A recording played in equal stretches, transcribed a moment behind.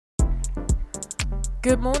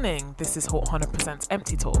Good morning. This is Honnah presents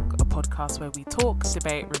Empty Talk, a podcast where we talk,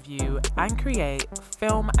 debate, review, and create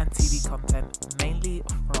film and TV content mainly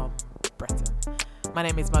from Britain. My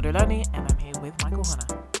name is Madulani, and I'm here with Michael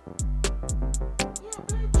Honnah.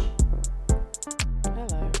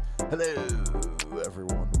 Hello. Hello,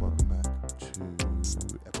 everyone. Welcome back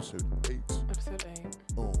to episode 8 Episode 8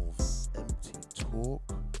 of Empty Talk.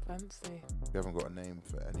 Fancy. We haven't got a name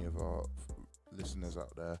for any of our listeners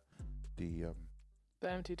out there. The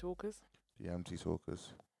Empty Talkers. The Empty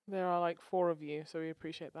Talkers. There are like 4 of you, so we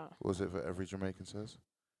appreciate that. What was it that every Jamaican says?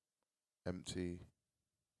 Empty.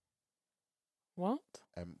 What?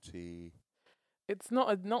 Empty. It's not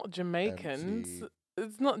Jamaicans. Empty.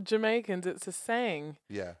 It's not Jamaicans, it's a saying.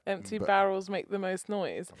 Yeah. Empty barrels make the most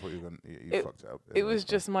noise. I thought you were going to... You fucked it up. It was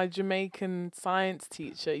just my Jamaican science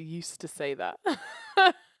teacher used to say that.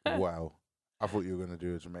 Wow. I thought you were going to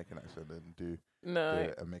do a Jamaican accent and do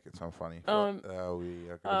it and make it sound funny. We are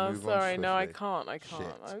going to move sorry, on no, I swiftly.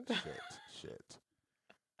 can't. Shit.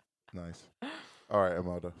 Nice. All right,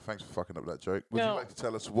 Imelda, thanks for fucking up that joke. Would No. you like to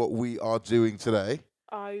tell us what we are doing today?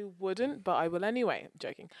 I wouldn't, but I will anyway. I'm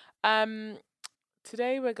joking.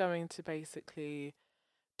 Today we're going to basically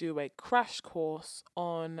do a crash course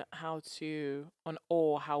on how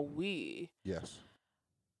we Yes.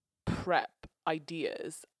 prep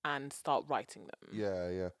ideas and start writing them.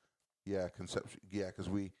 Yeah. Because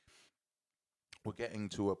we're getting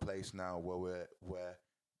to a place now where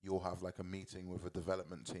you'll have like a meeting with a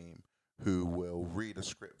development team who will read a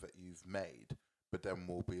script that you've made, but then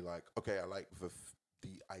we'll be like, okay, I like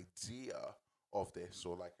the idea of this,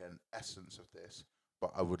 or like an essence of this,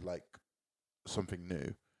 but I would like something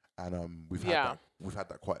new. And we've had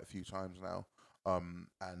that quite a few times now. And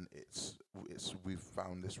we've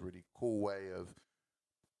found this really cool way of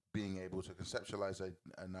being able to conceptualize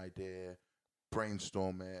an idea,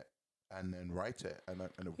 brainstorm it, and then write it, and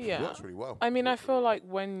it works really well. I mean, I feel like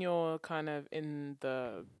when you're kind of in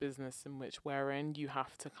the business in which we're in, you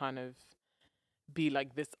have to kind of be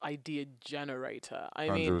like this idea generator. I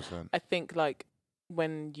 100%. mean, I think like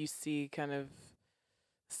when you see kind of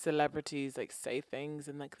celebrities like say things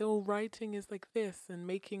and like, oh, writing is like this and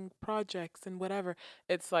making projects and whatever,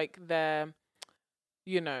 it's like they're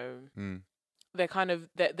kind of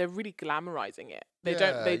they're really glamorizing it. They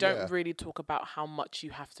don't really talk about how much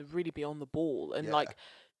you have to really be on the ball and like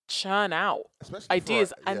churn out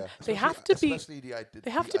ideas, and they have to be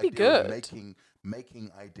good. Making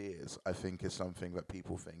ideas, I think, is something that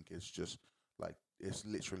people think is just like, it's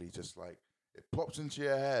literally just like it pops into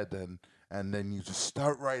your head and then you just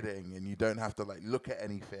start writing, and you don't have to like look at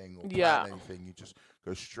anything or plan anything. You just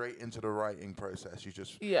go straight into the writing process. You're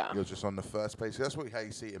just on the first page. So that's how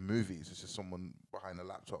you see it in movies. It's just someone behind a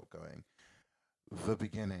laptop going, the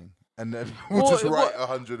beginning, and then we'll just write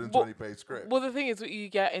 120-page script. Well, the thing is, what you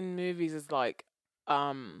get in movies is like,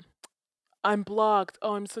 I'm blogged.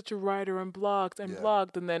 Oh, I'm such a writer. I'm blogged.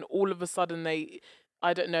 And then all of a sudden they,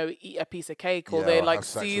 I don't know, eat a piece of cake, or they like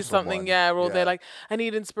see something, they're like, I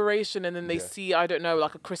need inspiration, and then they see, I don't know,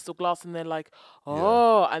 like a crystal glass, and they're like,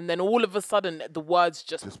 and then all of a sudden the words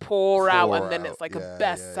just pour out, and then it's like a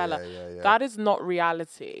bestseller. That is not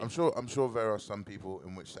reality. I'm sure there are some people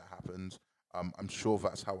in which that happens. I'm sure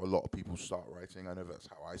that's how a lot of people start writing. I know that's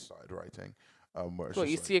how I started writing.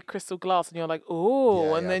 You see a crystal glass and you're like,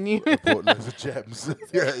 oh, and then you I bought loads of gems. Ooh.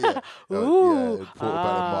 Bought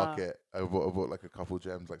about a market. I bought like a couple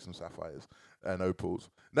gems, like some sapphires and opals.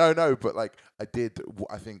 No, but like I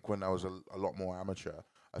think when I was a lot more amateur,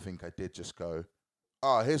 I think I did just go,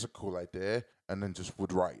 here's a cool idea, and then just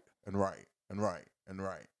would write without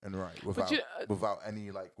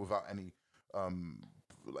any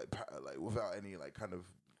kind of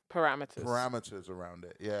parameters around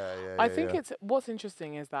it. I think it's what's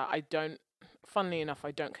interesting is that funnily enough,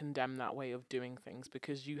 I don't condemn that way of doing things,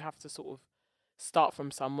 because you have to sort of start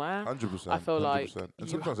from somewhere. 100%. I feel 100%. like, and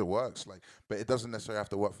sometimes it works, like, but it doesn't necessarily have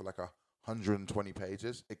to work for like 120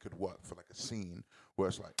 pages. It could work for like a scene where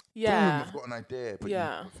it's like, boom, I've got an idea, but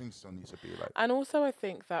things still need to be like. And also, I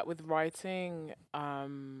think that with writing, I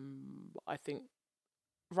think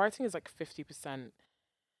writing is like 50%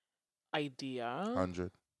 idea,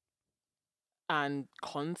 100. and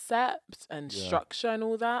concept and structure and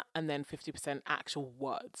all that, and then 50% actual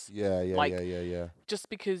words. Yeah. Just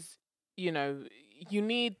because, you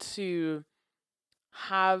need to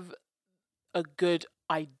have a good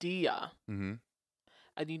idea, and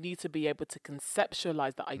you need to be able to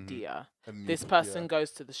conceptualize the idea. And this person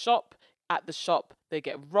goes to the shop, at the shop they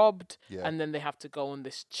get robbed, Yeah. and then they have to go on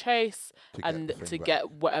this chase to back. get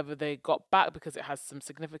whatever they got back because it has some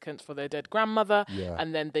significance for their dead grandmother. Yeah.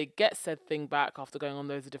 And then they get said thing back after going on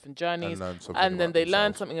those different journeys, and then they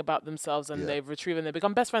learn something about themselves, and they retrieve and they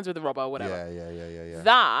become best friends with the robber or whatever. Yeah.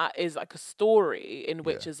 That is like a story in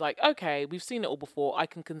which is like, okay, we've seen it all before. I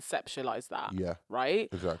can conceptualize that. Yeah. Right?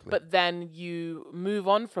 Exactly. But then you move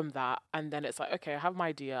on from that, and then it's like, okay, I have my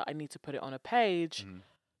idea. I need to put it on a page.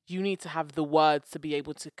 You need to have the words to be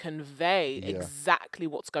able to convey exactly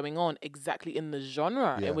what's going on, exactly in the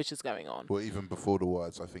genre in which is going on. Well, even before the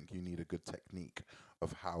words, I think you need a good technique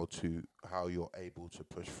of how you're able to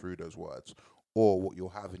push through those words. Or what you'll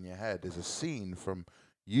have in your head is a scene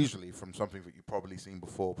usually from something that you've probably seen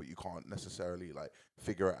before, but you can't necessarily like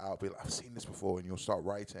figure it out. Be like, I've seen this before, and you'll start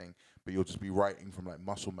writing, but you'll just be writing from like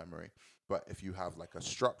muscle memory. But if you have like a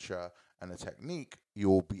structure and a technique,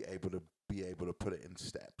 you'll be able to put it in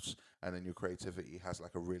steps, and then your creativity has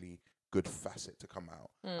like a really good facet to come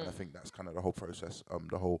out. And I think that's kind of the whole process.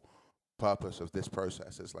 The whole purpose of this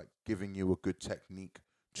process is like giving you a good technique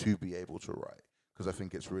to be able to write. Because I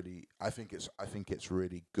think it's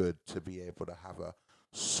really good to be able to have a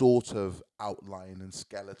sort of outline and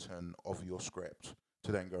skeleton of your script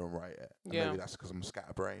to then go and write it. And maybe that's because I'm a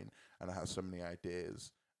scatterbrain and I have so many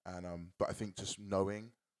ideas. And but I think just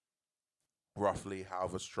knowing roughly how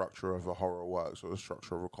the structure of a horror works or the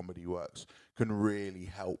structure of a comedy works can really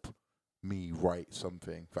help me write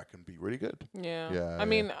something that can be really good. Yeah. I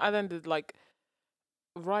mean, I then did like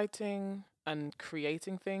writing and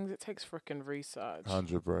creating things. It takes freaking research.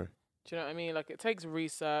 100, bro. Do you know what I mean? Like, it takes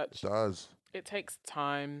research. It does. It takes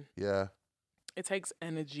time. Yeah. It takes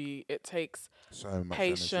energy. It takes so much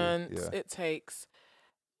patience. energy. Yeah. It takes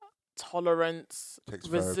tolerance. It takes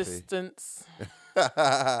resistance.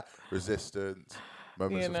 Resistance.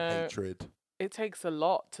 Moments of hatred. It takes a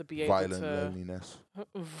lot to be able to... Violent loneliness.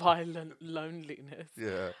 Violent loneliness.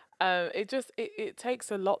 Yeah. It takes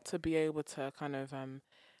a lot to be able to kind of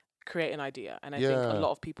create an idea, and I think a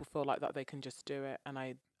lot of people feel like that they can just do it,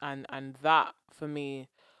 and that for me,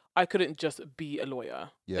 I couldn't just be a lawyer.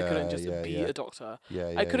 I couldn't just be a doctor.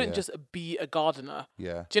 I couldn't just be a gardener.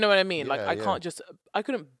 Yeah. Do you know what I mean? Like, I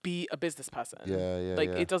couldn't be a business person.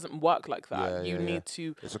 It doesn't work like that. You need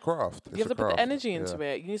to... It's a craft. You have to put the energy into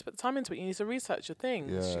it. You need to put the time into it. You need to research your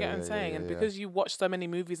things. You get what I'm saying? And because you watch so many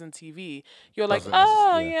movies and TV, you're like,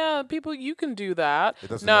 people, you can do that.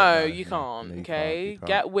 No, you can't. Okay?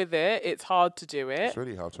 Get with it. It's hard to do it. It's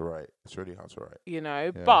really hard to write. You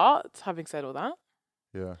know, but having said all that,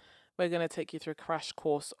 we're going to take you through a crash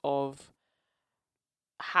course of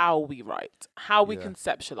how we write, how we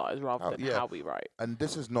conceptualize rather than how we write. And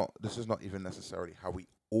this is not even necessarily how we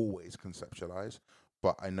always conceptualize,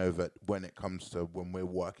 but I know that when it comes to when we're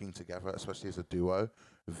working together, especially as a duo,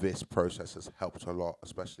 this process has helped a lot,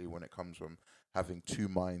 especially when it comes from having two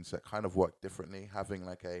minds that kind of work differently. Having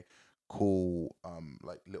like a cool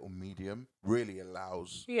like little medium really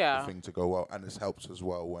allows the thing to go well, and it helps as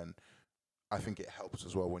well when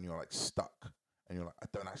you're like stuck and you're like, I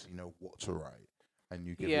don't actually know what to write, and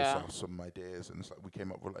you give yourself some ideas, and it's like we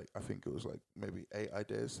came up with like, I think it was like maybe 8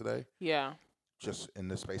 ideas today. Yeah. Just in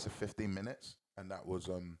the space of 15 minutes, and that was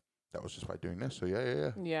just by doing this. So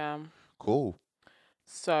yeah. Cool.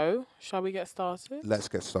 So, shall we get started? Let's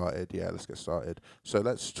get started. Yeah, let's get started. So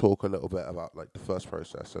let's talk a little bit about like the first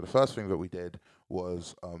process. So the first thing that we did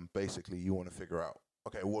was basically you want to figure out,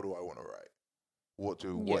 okay, what do I want to write? What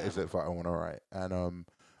is it that I want to write? And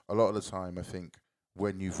a lot of the time, I think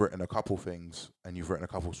when you've written a couple things and you've written a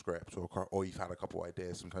couple scripts or you've had a couple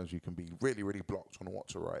ideas, sometimes you can be really, really blocked on what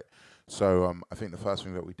to write. So I think the first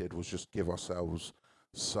thing that we did was just give ourselves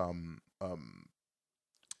some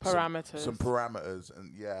parameters. Some parameters,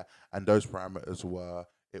 and those parameters were,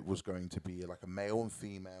 it was going to be like a male and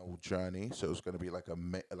female journey. So it was going to be like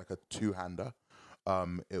a two-hander.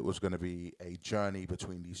 It was going to be a journey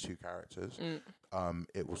between these two characters.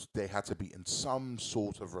 They had to be in some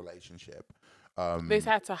sort of relationship. They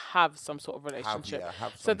had to have some sort of relationship.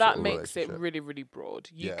 So that makes it really, really broad.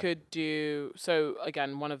 You could do, so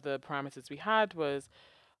again, one of the parameters we had was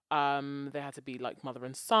they had to be like mother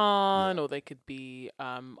and son, or they could be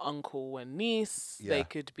uncle and niece. They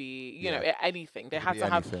could be, you know, anything. They had to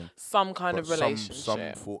have some kind of relationship.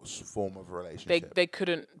 Some form of relationship. They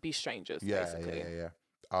couldn't be strangers, basically.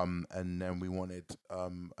 And then we wanted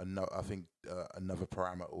another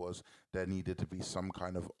parameter was there needed to be some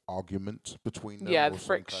kind of argument between them. Yeah, the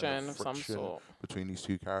friction of some sort between these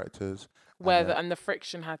two characters. And the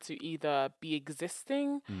friction had to either be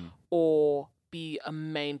existing or be a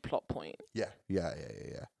main plot point. Yeah.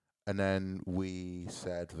 And then we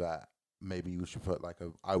said that maybe we should put like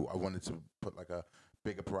I wanted to put like a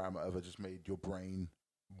bigger parameter that just made your brain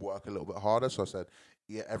work a little bit harder. So I said,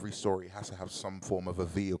 yeah, every story has to have some form of a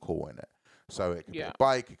vehicle in it. So it could be a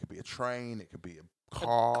bike, it could be a train, it could be a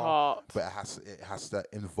car, but it has to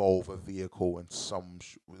involve a vehicle in some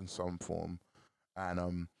form.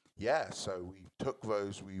 And so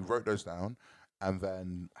we wrote those down, and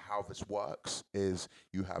then how this works is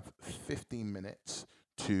you have 15 minutes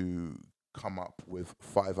to come up with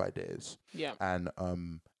 5 ideas. Yeah. And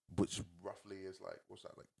which roughly is like, what's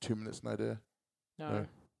that, like 2 minutes an idea? No.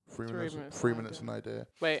 3 minutes. 3 minutes an idea.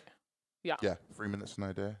 Wait. Yeah. Yeah, 3 minutes an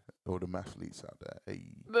idea. All the mathletes out there. Hey.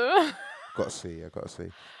 I gotta see.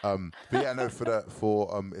 But yeah, no.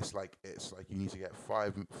 It's like you need to get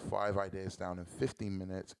five ideas down in 15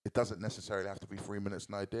 minutes. It doesn't necessarily have to be 3 minutes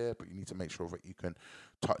an idea, but you need to make sure that you can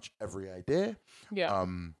touch every idea. Yeah.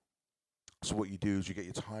 So what you do is you get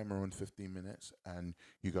your timer on 15 minutes, and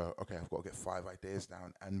you go, okay, I've got to get 5 ideas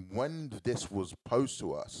down. And when this was posed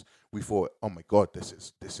to us, we thought, oh my god, this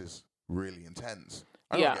is really intense.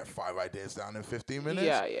 I don't get 5 ideas down in 15 minutes.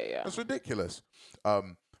 Yeah. That's ridiculous.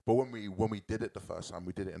 But when we did it the first time,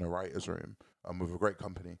 we did it in a writer's room with a great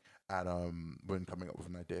company, and when coming up with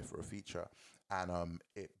an idea for a feature, and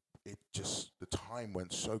it just, the time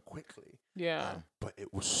went so quickly. Yeah. But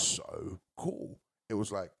it was so cool. It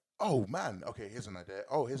was like, oh man, okay, here's an idea.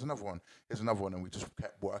 Oh, here's another one. And we just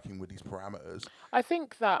kept working with these parameters. I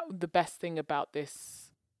think that the best thing about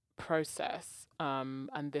this process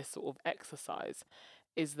and this sort of exercise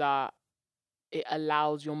is that it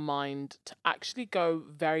allows your mind to actually go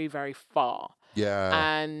very, very far. Yeah.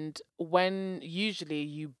 And when usually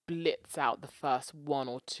you blitz out the first 1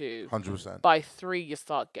 or 2, 100%. by 3 you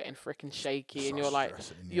start getting freaking shaky, and you're like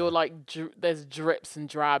there's drips and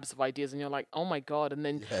drabs of ideas, and you're like, oh my god. And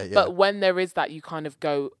then but when there is that, you kind of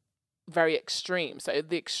go very extreme. So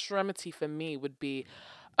the extremity for me would be,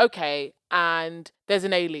 okay, and there's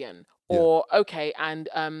an alien, or okay, and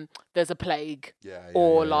there's a plague,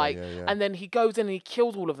 and then he goes in and he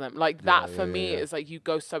kills all of them. Like that for me is like, you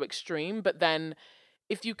go so extreme, but then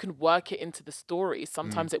if you can work it into the story,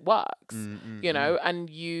 sometimes it works, you know, and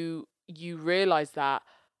you realize that,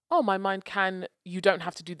 oh, my mind you don't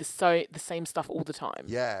have to do the same stuff all the time.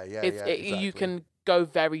 Exactly. You can go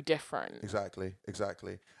very different. Exactly.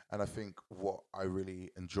 And I think what I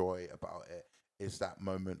really enjoy about it is that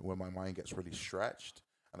moment when my mind gets really stretched,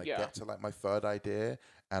 and I get to like my third idea,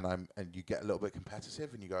 and you get a little bit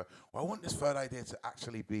competitive, and you go, well, I want this third idea to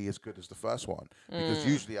actually be as good as the first one, because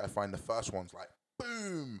usually I find the first one's like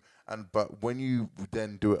boom, but when you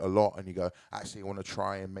then do it a lot, and you go, actually I want to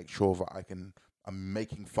try and make sure that I'm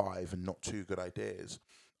making 5 and not 2 good ideas.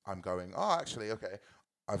 I'm going, oh, actually, okay,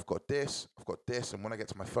 I've got this, and when I get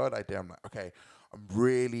to my third idea, I'm like, okay, I'm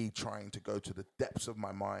really trying to go to the depths of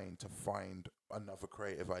my mind to find another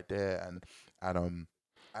creative idea,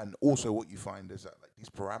 and also what you find is that like these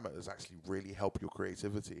parameters actually really help your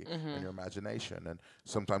creativity and your imagination. And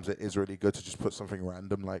sometimes it is really good to just put something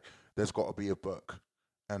random, like there's got to be a book,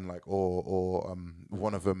 and like or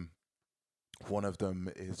one of them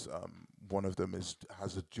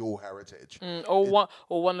has a dual heritage, or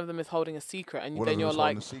one of them is holding a secret, and then you're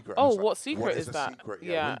like, oh, what secret is that?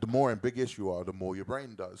 Yeah. The more ambiguous you are, the more your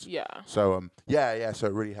brain does. Yeah. So so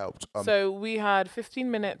it really helped. So we had 15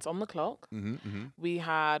 minutes on the clock. We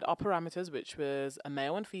had our parameters, which was a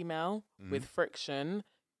male and female with friction,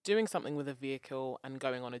 doing something with a vehicle, and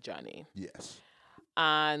going on a journey. Yes.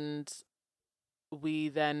 And we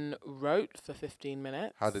then wrote for 15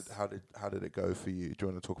 minutes. How did it go for you? Do you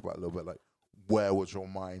want to talk about a little bit, like, where was your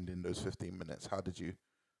mind in those 15 minutes? How did you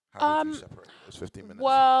separate those 15 minutes?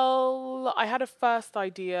 Well, I had a first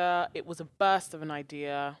idea. It was a burst of an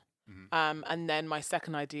idea. And then my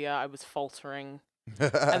second idea, I was faltering.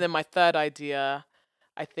 And then my third idea,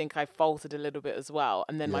 I think I faltered a little bit as well.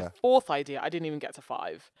 And then my fourth idea, I didn't even get to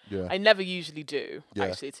 5. Yeah. I never usually do,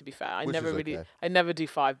 actually, to be fair. I never do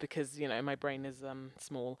 5 because, you know, my brain is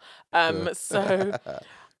small. So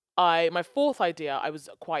my fourth idea, I was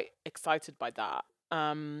quite excited by that.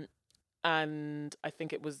 And I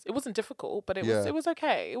think it wasn't difficult, but it was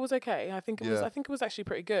okay. It was okay. I think it was actually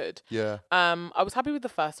pretty good. Yeah. I was happy with the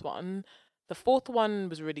first one. The fourth one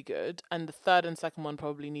was really good, and the third and second one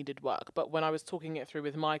probably needed work. But when I was talking it through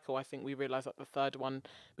with Michael, I think we realised that the third one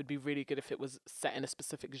would be really good if it was set in a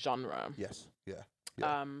specific genre. Yes. Yeah.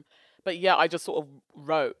 But yeah, I just sort of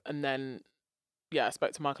wrote, and then I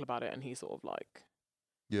spoke to Michael about it, and he sort of like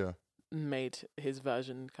made his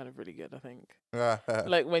version kind of really good, I think.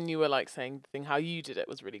 Like when you were like saying the thing, how you did it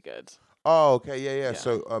was really good. Oh, okay, yeah.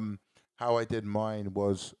 So how I did mine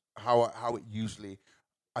was how it usually,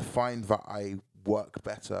 I find that I work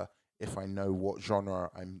better if I know what genre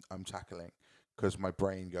I'm tackling. Because my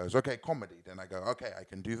brain goes, okay, comedy. Then I go, okay, I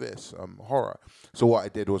can do this, horror. So what I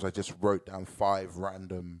did was I just wrote down 5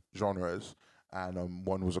 random genres, and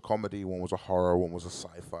one was a comedy, one was a horror, one was a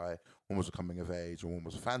sci-fi, one was a coming of age, and one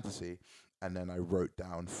was a fantasy. And then I wrote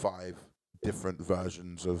down 5 different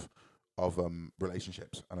versions of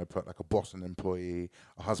relationships, and I put like a boss and employee,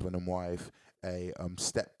 a husband and wife, a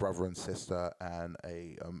step brother and sister, and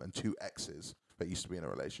and 2 exes that used to be in a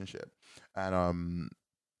relationship, and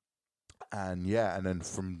and then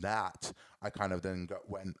from that, I kind of then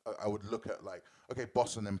I would look at like, okay,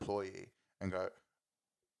 boss and employee, and go,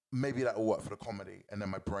 maybe that will work for the comedy. And then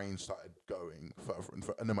my brain started going further and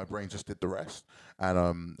further, and then my brain just did the rest. And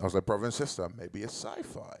I was like, brother and sister, maybe it's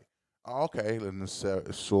sci-fi. Oh, okay, and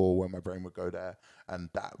saw where my brain would go there, and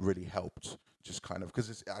that really helped. Just kind of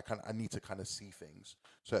because I need to kind of see things,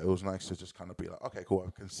 so it was nice to just kind of be like, okay, cool,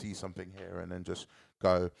 I can see something here, and then just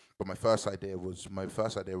go. But my first idea was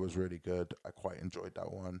really good. I quite enjoyed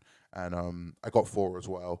that one, and I got 4 as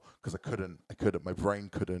well because my brain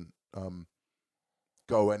couldn't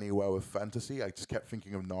go anywhere with fantasy. I just kept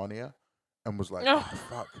thinking of Narnia, and was like, oh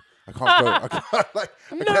fuck, I can't go.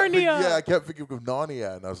 Narnia. I kept thinking of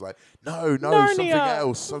Narnia, and I was like, no,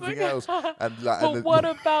 Narnia. something else. But what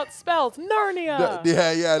about spells? Narnia.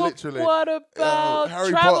 Yeah, but literally. What about Harry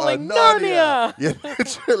traveling? Potter, Narnia. Yeah,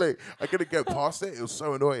 literally. I couldn't get past it. It was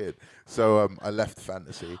so annoying. So I left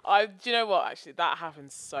fantasy. Do you know what? Actually, that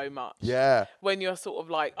happens so much. Yeah. When you're sort of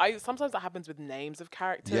like, sometimes that happens with names of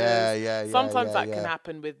characters. Yeah. Sometimes that can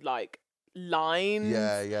happen with like lines.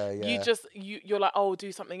 Yeah. You're like, oh,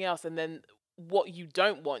 do something else, and then what you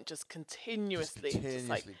don't want just continuously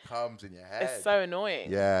comes in your head. It's so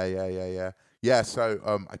annoying. Yeah.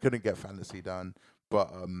 So I couldn't get fantasy done,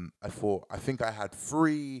 but I think I had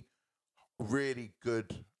 3 really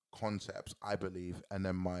good concepts, I believe, and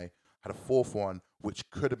then I had a 4th one which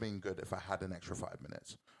could have been good if I had an extra 5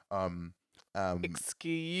 minutes.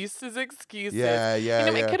 Excuses. Yeah.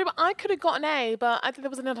 I could have got an A, but I think there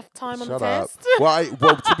wasn't enough time on the test. Well,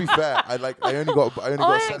 to be fair, I only got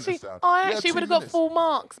a sentence down. I actually would have got 4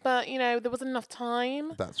 marks, but there wasn't enough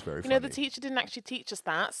time. That's very funny. The teacher didn't actually teach us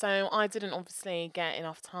that, so I didn't obviously get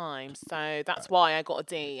enough time. So that's why I got a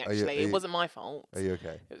D. Actually, it wasn't my fault. Are you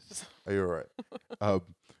okay? Are you alright?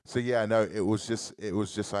 So yeah, no, it was just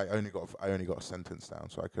I only got a sentence down,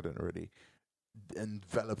 so I couldn't really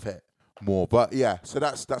envelop it more. But yeah, so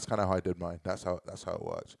that's kind of how I did mine. That's how it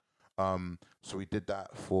works. So we did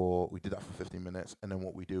that for 15 minutes, and then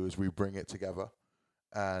what we do is we bring it together,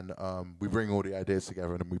 and we bring all the ideas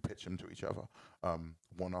together, and then we pitch them to each other,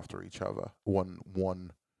 one after each other, one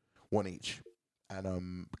each,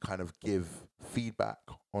 and kind of give feedback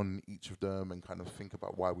on each of them, and kind of think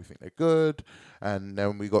about why we think they're good. And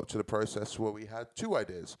then we got to the process where we had 2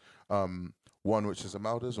 ideas, one which is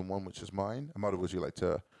Imelda's and one which is mine. Imelda, would you like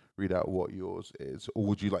to read out what yours is, or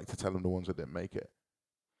would you like to tell them the ones that didn't make it?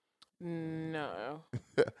 No.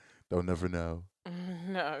 They'll never know.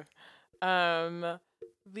 No.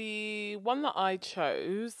 The one that I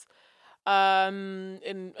chose,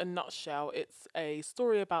 in a nutshell, it's a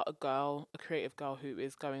story about a creative girl who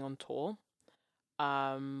is going on tour,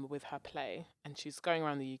 with her play, and she's going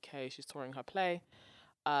around the UK. She's touring her play,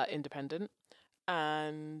 independent,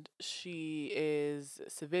 and she is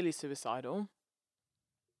severely suicidal,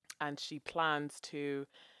 and she plans to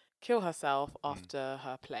kill herself after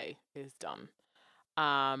her play is done.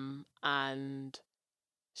 And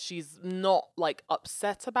she's not like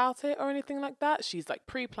upset about it or anything like that. She's like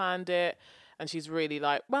pre-planned it, and she's really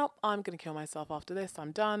like, well, I'm gonna kill myself after this.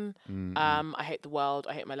 I'm done. Mm-hmm. I hate the world.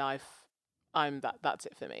 I hate my life. That's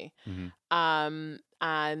it for me. Mm-hmm.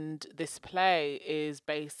 And this play is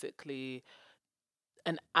basically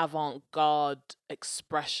an avant-garde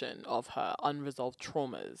expression of her unresolved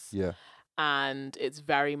traumas. Yeah. And it's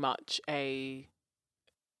very much a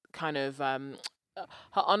kind of her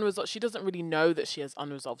unresolved. She doesn't really know that she has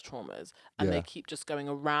unresolved traumas, and they keep just going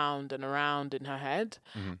around and around in her head.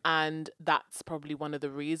 And that's probably one of the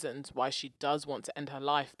reasons why she does want to end her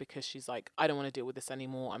life, because she's like, I don't want to deal with this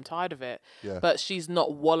anymore. I'm tired of it. Yeah. But she's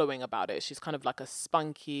not wallowing about it. She's kind of like a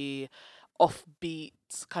spunky, offbeat,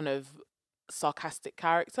 kind of sarcastic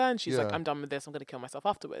character, and she's like, I'm done with this. I'm going to kill myself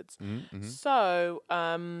afterwards. So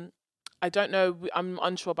I don't know. I'm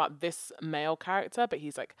unsure about this male character, but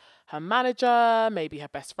he's like her manager, maybe her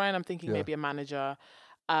best friend. I'm thinking maybe a manager.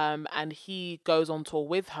 And he goes on tour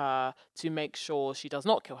with her to make sure she does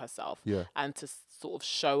not kill herself, and to sort of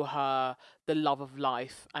show her the love of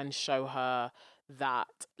life and show her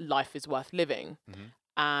that life is worth living.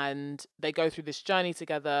 And they go through this journey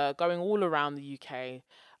together, going all around the UK.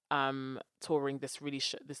 touring this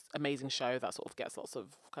this amazing show that sort of gets lots of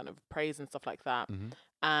kind of praise and stuff like that. Mm-hmm.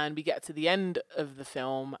 And we get to the end of the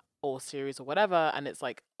film or series or whatever, and it's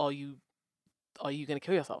like, are you going to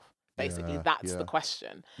kill yourself? Basically, that's the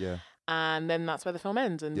question. Yeah. And then that's where the film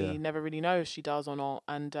ends, and we never really know if she does or not.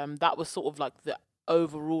 And that was sort of like the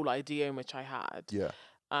overall idea in which I had. Yeah.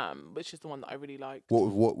 Which is the one that I really liked.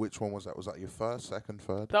 Which one was that? Was that your first, second,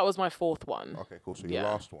 third? That was my fourth one. Okay, cool. So your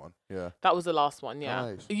last one. Yeah. That was the last one, yeah.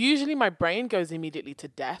 Nice. Usually my brain goes immediately to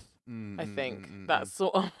death. I think that's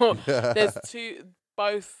sort of there's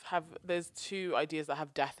two ideas that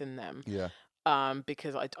have death in them. Yeah.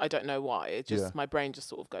 Because I don't know why. It just my brain just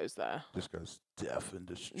sort of goes there. Just goes death and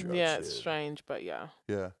destruction. Yeah, it's strange, but yeah.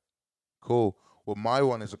 Yeah. Cool. Well, my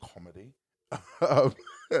one is a comedy. So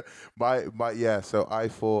I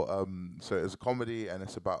thought so it's a comedy and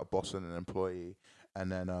it's about a boss and an employee,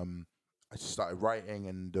 and then I just started writing,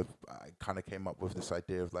 and I kind of came up with this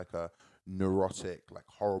idea of like a neurotic, like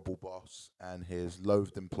horrible boss and his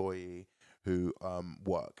loathed employee who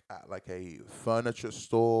work at like a furniture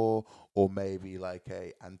store or maybe like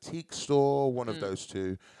a antique store, one of those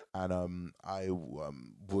two. And I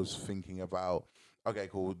was thinking about, okay,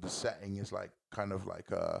 cool, the setting is like kind of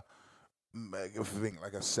like a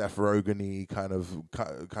like a Seth Rogen-y kind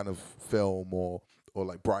of film, or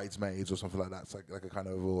like Bridesmaids or something like that. It's like a kind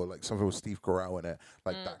of, or like something with Steve Carell in it,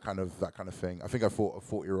 like that kind of thing. I think I thought a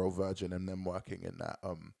 40-year-old virgin and them working in that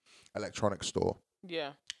electronics store.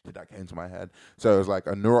 Yeah. That came to my head. So it was like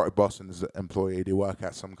a neurotic boss and his employee. They work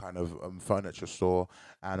at some kind of furniture store,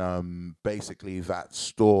 and basically that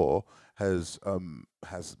store has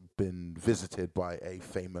been visited by a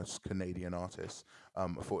famous Canadian artist. I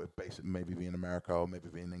thought it basically maybe be in America or maybe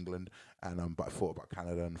be in England, and but I thought about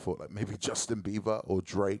Canada and thought like maybe Justin Bieber or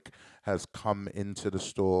Drake has come into the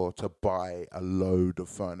store to buy a load of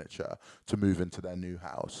furniture to move into their new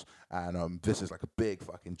house, and this is like a big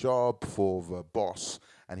fucking job for the boss,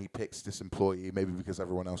 and he picks this employee maybe because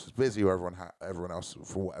everyone else is busy or everyone else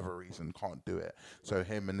for whatever reason can't do it. So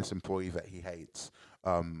him and this employee that he hates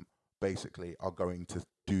basically are going to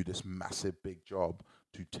do this massive big job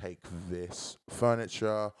to take this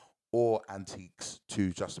furniture or antiques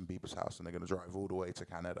to Justin Bieber's house, and they're going to drive all the way to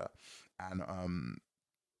Canada. And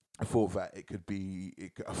I thought that it could be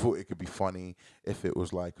funny if it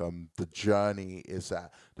was like the journey is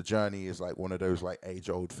like one of those like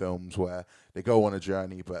age-old films where they go on a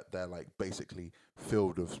journey, but they're like basically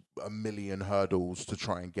filled with a million hurdles to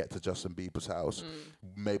try and get to Justin Bieber's house.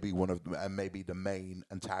 Maybe maybe the main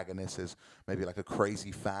antagonist is maybe like a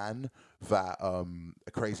crazy fan that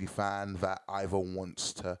either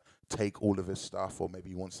wants to take all of his stuff, or maybe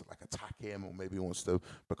he wants to like attack him, or maybe he wants to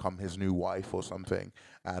become his new wife or something.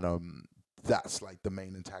 And that's like the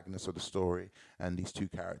main antagonist of the story. And these two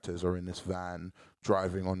characters are in this van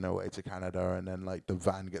driving on their way to Canada, and then like the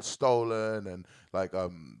van gets stolen, and like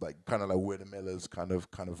kind of like We're the Millers kind of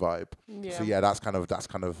vibe. Yeah. So yeah, that's kind of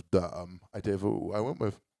the idea of what I went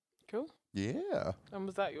with. Cool. Yeah. And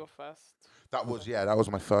was that your first? That was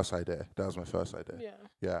my first idea. Yeah.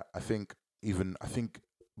 Yeah, I think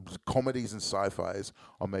comedies and sci-fis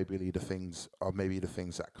are maybe the things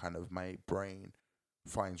that kind of my brain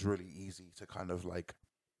finds really easy to kind of like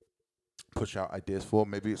push out ideas for.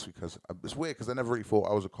 Maybe it's because it's weird because I never really thought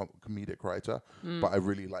I was a comedic writer, but I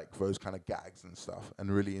really like those kind of gags and stuff and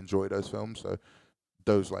really enjoy those films. So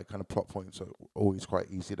those like kind of plot points are always quite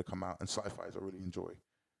easy to come out, and sci-fis I really enjoy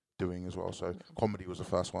doing as well. So comedy was the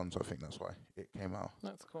first one, so I think that's why it came out.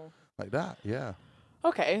 That's cool. Like that, yeah.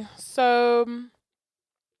 Okay, so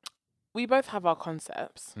we both have our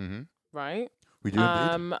concepts, right? We do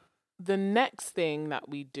indeed. The next thing that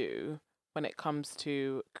we do when it comes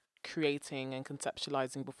to creating and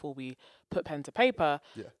conceptualizing before we put pen to paper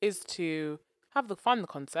is to find the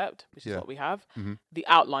concept, which is what we have, the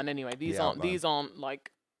outline anyway. These aren't like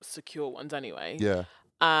secure ones anyway. Yeah.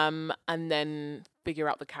 And then figure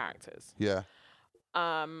out the characters. Yeah.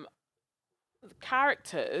 The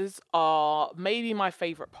characters are maybe my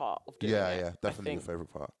favorite part of doing it. Yeah, definitely your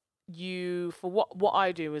favorite part. What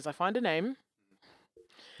I do is I find a name.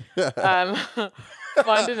 Find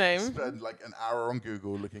a name. Spend like an hour on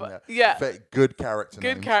Google looking at good character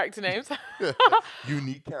names.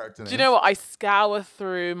 Unique character names. Do you know what? I scour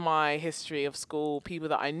through my history of school, people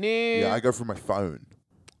that I knew. Yeah, I go through my phone.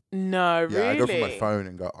 No, really? Yeah, I go through my phone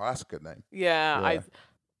and go, oh, that's a good name. Yeah.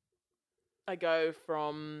 I go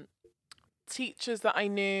from teachers that I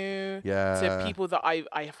knew to people that I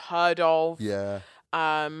have heard of. Yeah.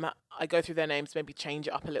 I go through their names, maybe change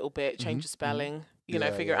it up a little bit, change the spelling,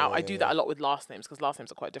 figure it out. I do that a lot with last names because last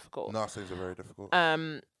names are quite difficult. Last names are very difficult.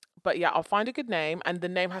 But yeah, I'll find a good name, and the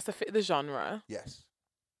name has to fit the genre. Yes.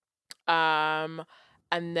 And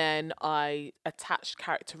then I attached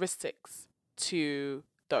characteristics to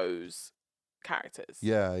those characters.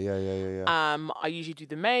 Yeah. I usually do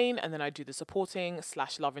the main, and then I do the supporting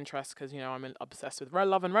 / love interest, because I'm obsessed with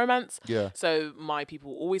love and romance. Yeah. So my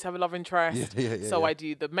people always have a love interest. Yeah. I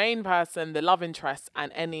do the main person, the love interest,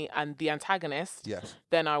 and the antagonist. Yes.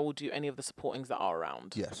 Then I will do any of the supportings that are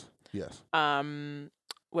around. Yes.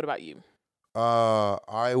 What about you?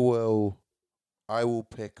 I will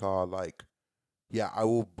pick I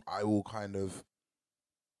will kind of,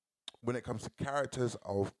 when it comes to characters,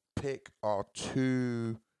 I'll pick our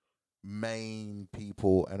two main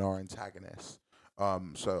people and our antagonists.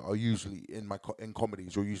 So I'll usually in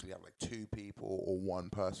comedies you'll usually have like two people or one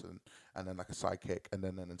person, and then like a sidekick and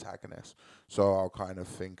then an antagonist. So I'll kind of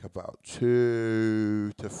think about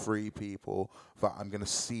 2 to 3 people that I'm gonna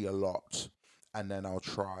see a lot, and then I'll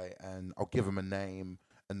give them a name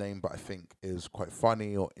that I think is quite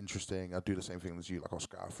funny or interesting. I'll do the same thing as you, like I'll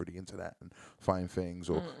scour through the internet and find things,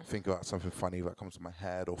 or think about something funny that comes to my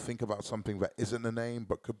head, or think about something that isn't a name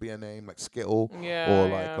but could be a name, like Skittle, or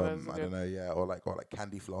like I don't know, or like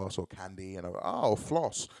Candy Floss or Candy, and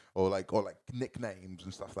Floss, or like nicknames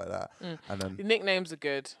and stuff like that. And then nicknames are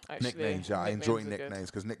good. Actually, nicknames, I enjoy nicknames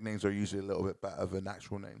because nicknames are usually a little bit better than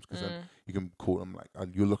actual names, because then you can call them like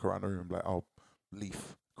you look around the room like, oh,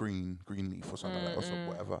 Leaf. Green leaf or something like that, or something,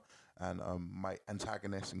 whatever. And my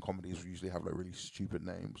antagonists in comedies usually have like really stupid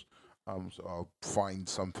names. So I'll find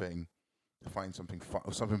something fun,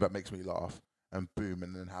 something that makes me laugh, and boom,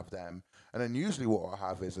 and then have them. And then usually what I'll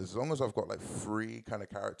have is, as long as I've got like 3 kind of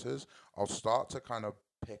characters, I'll start to kind of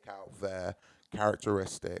pick out their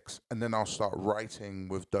characteristics, and then I'll start writing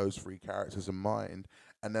with those 3 characters in mind,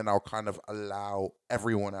 and then I'll kind of allow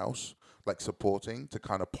everyone else, like supporting, to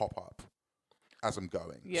kind of pop up as I'm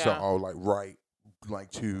going. Yeah. So I'll like write like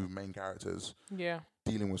 2 main characters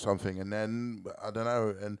dealing with something, and then I don't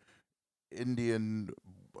know, an Indian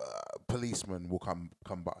policeman will come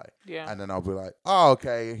by, and then I'll be like, oh,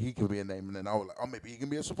 okay, he can be a name, and then I'll like, oh, maybe he can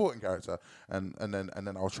be a supporting character, and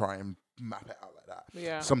then I'll try and map it out like that.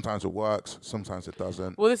 Yeah. Sometimes it works, sometimes it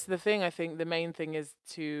doesn't. Well, this is the thing. I think the main thing is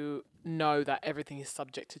to know that everything is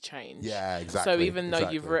subject to change. Yeah, exactly. So even though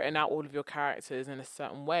you've written out all of your characters in a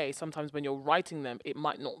certain way, sometimes when you're writing them, it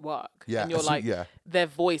might not work. Yeah, and you're like, their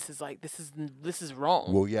voice is like, this is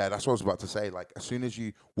wrong. Well, yeah, that's what I was about to say. Like, as soon as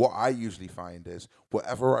what I usually find is,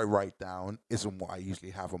 whatever I write down isn't what I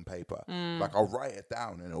usually have on paper. Like, I'll write it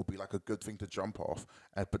down and it'll be like a good thing to jump off,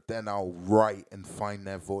 but then I'll write and find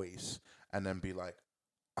their voice, and then be like,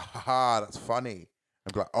 aha, that's funny.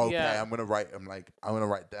 And be like, okay, I'm gonna write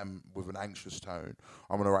them with an anxious tone.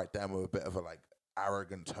 I'm gonna write them with a bit of a like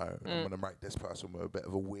arrogant tone. I'm gonna write this person with a bit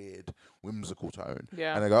of a weird, whimsical tone.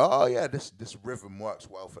 Yeah. And I go, oh yeah, this rhythm works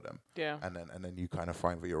well for them. Yeah. And then you kind of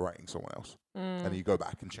find that you're writing someone else, and then you go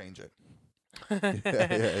back and change it.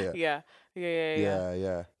 Yeah.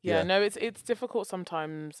 No, it's difficult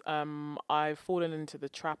sometimes. I've fallen into the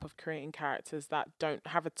trap of creating characters that don't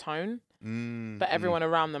have a tone, but everyone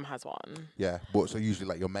around them has one. Yeah, so usually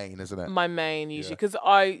like your main, isn't it? My main usually, because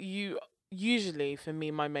usually for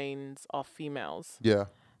me, my mains are females. Yeah,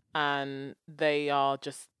 and they are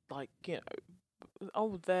just like,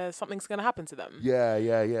 something's gonna happen to them. Yeah.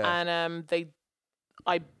 And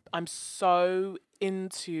I'm so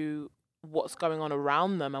into what's going on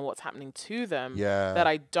around them and what's happening to them that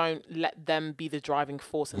I don't let them be the driving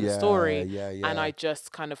force in the story. Yeah. And I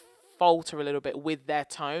just kind of falter a little bit with their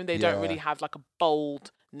tone. They don't really have like a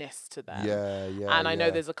boldness to them. And I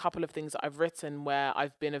know there's a couple of things that I've written where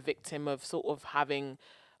I've been a victim of sort of having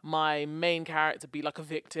my main character be like a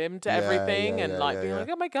victim to everything, and being like,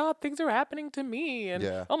 oh my God, things are happening to me,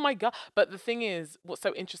 and oh my God. But the thing is, what's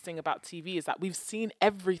so interesting about TV is that we've seen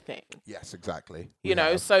everything. Yes, exactly. You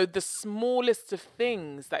know, so the smallest of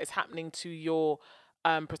things that is happening to your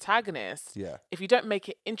protagonist, if you don't make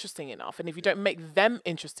it interesting enough, and if you don't make them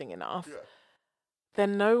interesting enough,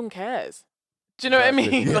 then no one cares. Do you know what I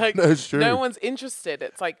mean? Yeah, like, no, it's true. No one's interested.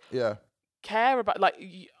 It's like, care about, like,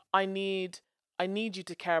 I need you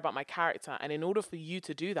to care about my character, and in order for you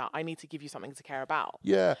to do that, I need to give you something to care about.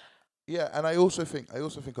 Yeah, and I also think a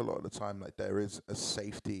lot of the time, like, there is a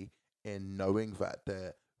safety in knowing that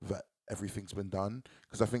everything's been done,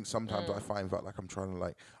 because I think sometimes I find that like I'm trying to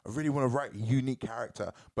like, I really want to write a unique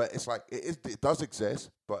character, but it's like it does exist,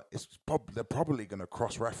 but they're probably going to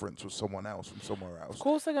cross-reference with someone else from somewhere else. Of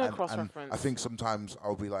course they're going to cross-reference. I think sometimes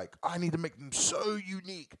I'll be like, I need to make them so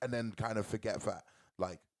unique, and then kind of forget that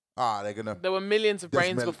like, there were millions of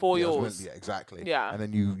brains before yours. Yeah, exactly. Yeah. And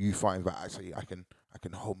then you find that actually I can I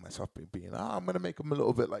can hold myself being, I'm going to make them a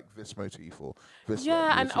little bit like this motif or this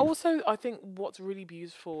Yeah, and motif. also I think what's really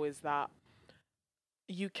beautiful is that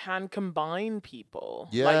you can combine people.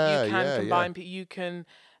 Like Yeah, you can yeah, combine people. You can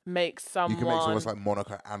make You can make someone someone. like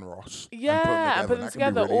Monica and Ross and put them Yeah, and together, put and them that can be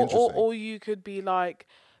together. really interesting. Or you could be like,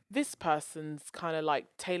 this person's kind of like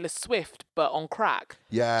Taylor Swift, but on crack.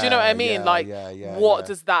 Do you know what I mean? Like, what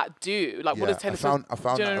does that do? Like, what does Taylor Swift? I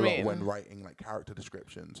found do you know that a what I lot mean? when writing like character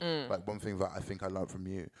descriptions. Like one thing that I think I learned from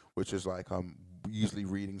you, which is like usually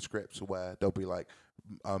reading scripts where they'll be like,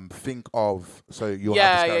 think of, so you'll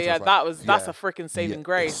have this character like, That's a freaking saving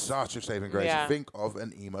grace. It's such a saving grace. Yeah. Think of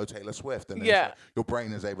an emo Taylor Swift, and then Yeah. your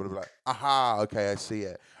brain is able to be like, aha, okay, I see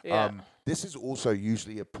it. Yeah. This is also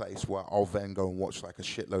usually a place where I'll then go and watch like a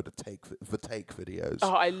shitload of take videos.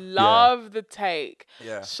 Oh, I love the take.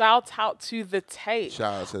 Yeah. Shout out to the take.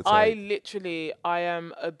 Shout out to the take. I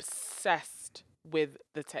am obsessed with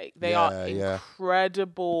the take. They are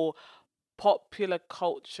incredible popular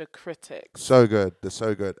culture critics. So good. They're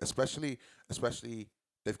so good. Especially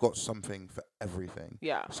they've got something for everything.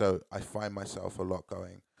 Yeah. So I find myself a lot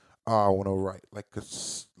going, I want to write I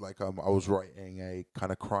was writing a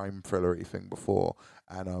kind of crime thrillery thing before,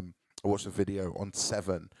 and I watched a video on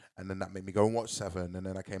Seven, and then that made me go and watch Seven, and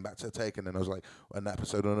then I came back to the take, and then I was like, an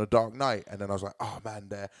episode on A Dark Knight, and then I was like, oh man,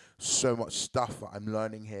 there's so much stuff that I'm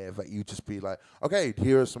learning here that you just be like, okay,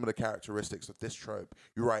 here are some of the characteristics of this trope.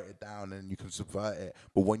 You write it down and you can subvert it,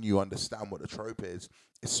 but when you understand what the trope is,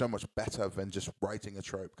 it's so much better than just writing a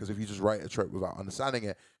trope, because if you just write a trope without understanding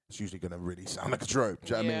it, it's usually going to really sound like a trope.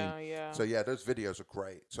 Do you know what I mean? Yeah. So yeah, those videos are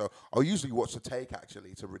great. So I'll usually watch the take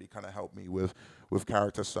actually to really kind of help me with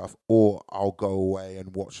character stuff, or I'll go away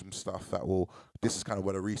and watch some stuff that will, this is kind of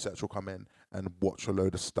where the research will come in, and watch a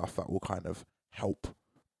load of stuff that will kind of help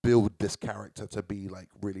build this character to be like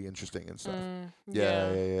really interesting and stuff.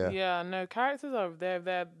 Yeah, no, characters are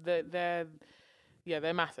they're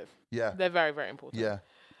massive. Yeah. They're very, very important. Yeah.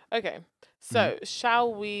 Okay. So,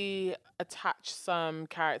 shall we attach some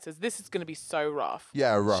characters? This is going to be so rough.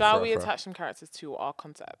 Yeah, rough. Shall we attach some characters to our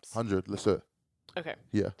concepts? 100. Let's do it. Okay.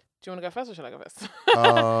 Yeah. Do you want to go first or shall I go first?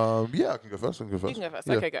 Yeah, I can go first. You can go first.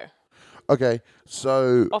 Yeah. Okay, go. Okay,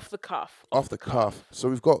 so Off the cuff. So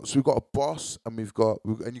we've got a boss, and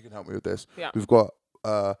and you can help me with this. Yeah. We've got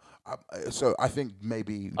so I think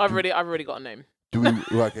maybe I've already got a name. Do we?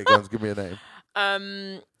 Okay, guys, give me a name.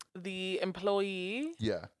 The employee.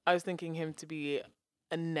 Yeah. I was thinking him to be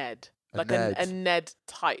a Ned, a Ned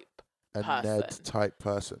type. Ned type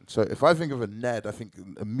person. So if I think of a Ned, I think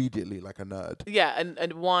immediately like a nerd. Yeah,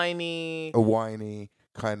 and whiny. A whiny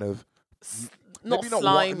kind of. Not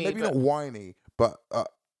slimy. Maybe not whiny, but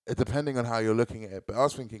depending on how you're looking at it. But I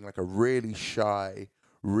was thinking like a really shy,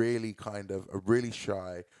 really quiet,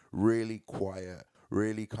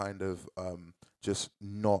 really kind of just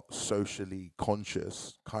not socially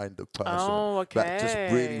conscious kind of person. Oh, okay. That just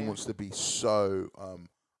really wants to be so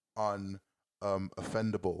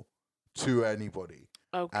offendable to anybody.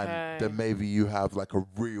 Okay. And then maybe you have like a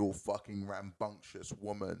real fucking rambunctious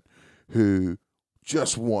woman who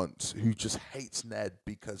just hates Ned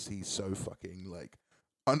because he's so fucking like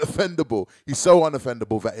unoffendable. He's so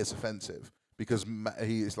unoffendable that it's offensive, because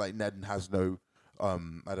he is like Ned and has no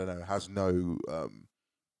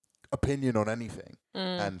opinion on anything.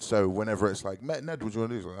 And so whenever it's like, Ned, what do you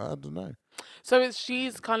want to do? He's like, I don't know. So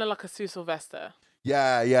she's kind of like a Sue Sylvester.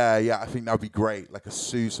 Yeah. I think that would be great. Like a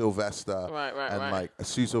Sue Sylvester. Right. Like a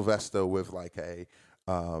Sue Sylvester with like a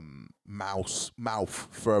mouth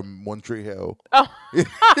from One Tree Hill. Oh.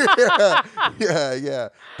 yeah.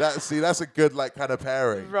 That's a good like kind of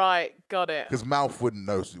pairing. Right, got it. Because Mouth wouldn't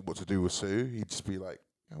know what to do with Sue. He'd just be like,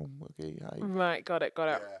 oh, okay, hi. Right, got it.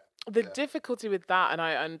 Yeah. The difficulty with that, and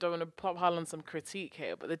I don't want to pile on some critique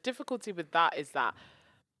here, but the difficulty with that is that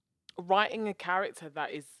writing a character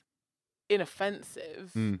that is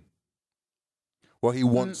inoffensive. Well, he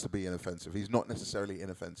wants to be inoffensive. He's not necessarily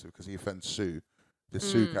inoffensive because he offends Sue, the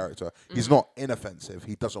Sue character. He's not inoffensive.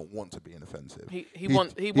 He doesn't want to be inoffensive. He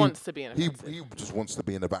wants to be inoffensive. He just wants to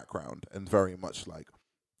be in the background and very much like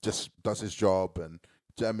just does his job, and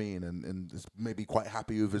do you know what I mean? And is maybe quite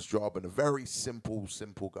happy with his job, and a very simple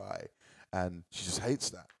guy. And she just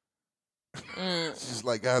hates that. She's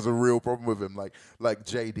like has a real problem with him, like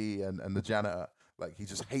JD and the janitor. Like he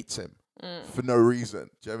just hates him for no reason.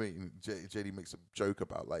 Do you know what I mean? JD makes a joke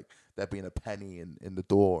about like there being a penny in the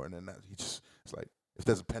door, and then it's like, if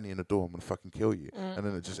there's a penny in the door, I'm gonna fucking kill you. And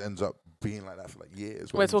then it just ends up being like that for like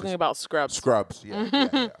years. We're talking about Scrubs. Scrubs,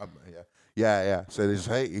 yeah. So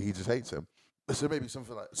he just hates him. So maybe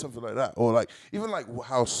something like that, or like even like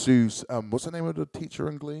how Sue's what's the name of the teacher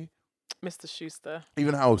in Glee? Mr. Schuster.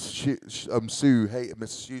 Even how Sue hated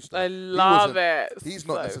Mr. Schuster. I love it. He's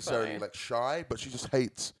not So necessarily funny. like shy, but she just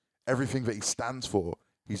hates everything that he stands for.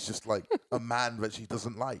 He's just like a man that she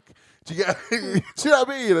doesn't like. Do you get? Do you know what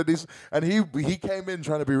I mean? And he came in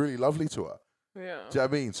trying to be really lovely to her. Yeah. Do you know what I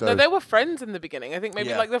mean? So no, they were friends in the beginning. I think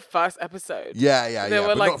maybe like the first episode. Yeah. They were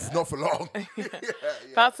but like, not for long. yeah.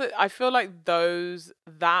 That's it. I feel like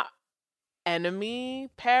that enemy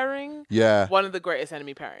pairing. Yeah. One of the greatest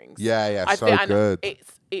enemy pairings. Yeah. I So think, good.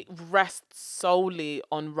 It rests solely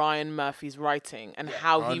on Ryan Murphy's writing and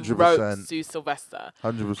how 100%. he wrote Sue Sylvester.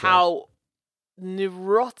 100%. How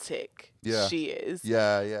neurotic she is.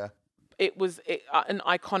 Yeah. It was an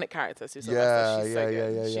iconic character, Sue Sylvester. She's so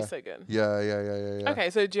good. Yeah. She's so good. Yeah. Okay,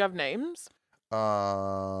 so do you have names?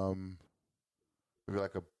 Maybe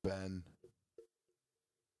like a Ben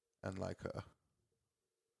and like a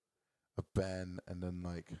Ben and then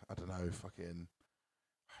like I don't know, fucking.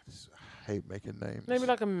 I hate making names. Maybe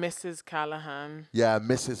like a Mrs. Callahan. Yeah,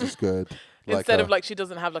 Mrs. is good. Instead of like she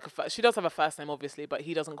doesn't have like she does have a first name obviously, but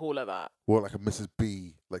he doesn't call her that. Or like a Mrs.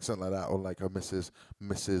 B, like something like that, or like a Mrs.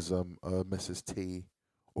 T,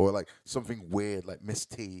 or like something weird like Miss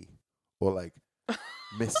T, or like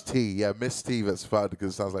Miss T. Yeah, Miss T. That's fun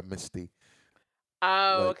because it sounds like Misty.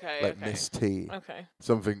 Oh, like, okay. Like Miss T. Okay.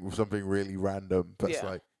 Something really random. That's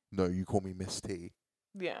like no, you call me Miss T.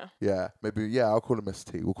 Yeah. Yeah, maybe. Yeah, I'll call her Miss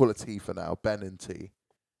T. We'll call her T for now. Ben and T.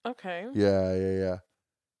 Okay. Yeah.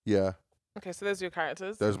 Okay, so those are your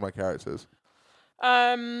characters. Those are my characters.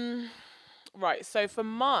 Right. So for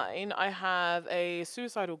mine, I have a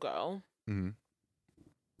suicidal girl. Mm-hmm.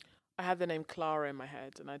 I have the name Clara in my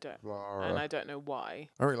head, and I don't know why.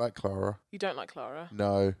 I really like Clara. You don't like Clara?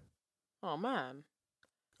 No. Oh man.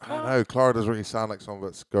 I don't know. Clara doesn't really sound like someone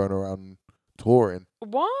that's going around touring.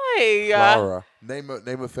 Why? Clara. Name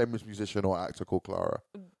a famous musician or actor called Clara.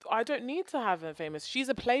 I don't need to have a famous. She's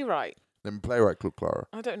a playwright. Name a playwright called Clara.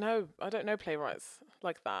 I don't know playwrights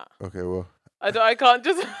like that. Okay, well. I can't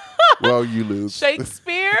just. Well, you lose.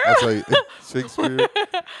 Shakespeare. That's like Shakespeare.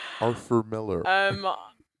 Arthur Miller.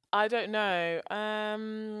 I don't know.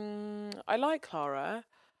 I like Clara.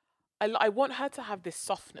 I want her to have this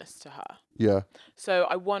softness to her. Yeah. So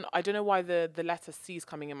I don't know why the letter C is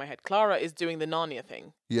coming in my head. Clara is doing the Narnia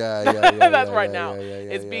thing. Yeah. That's right now. Yeah,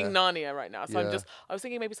 it's being Narnia right now. So I was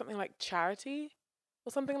thinking maybe something like Charity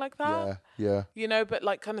or something like that. Yeah. You know, but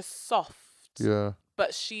like kind of soft. Yeah.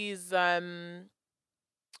 But she's a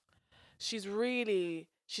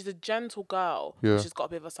gentle girl. Yeah. She's got a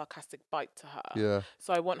bit of a sarcastic bite to her. Yeah.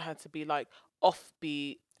 So I want her to be like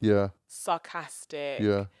offbeat. Yeah. Sarcastic.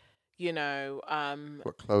 Yeah. You know,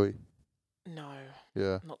 What, Chloe? No.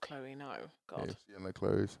 Yeah. Not Chloe, no. God. Yeah, you don't like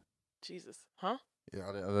Chloe's. Jesus. Huh? Yeah,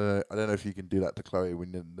 I don't know if you can do that to Chloe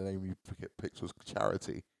when the name you picked was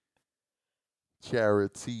Charity.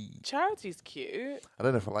 Charity's cute. I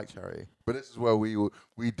don't know if I like Charity, but this is where we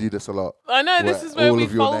do this a lot. I know, this is where we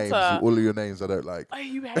falter. All of your names I don't like. Oh,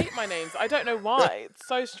 you hate my names. I don't know why. It's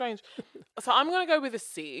so strange. So I'm going to go with a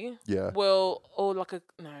C. Yeah. No.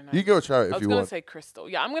 You can go with Charity if you want. I was going to say Crystal.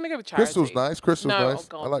 Yeah, I'm going to go with Charity. Crystal's nice. Oh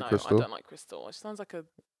God, I like Crystal. I don't like Crystal. She sounds like a...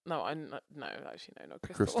 No, actually, no,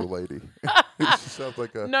 Crystal. Crystal lady. She sounds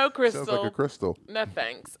like a... No, Crystal. Sounds like a crystal. No,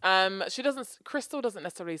 thanks. Crystal doesn't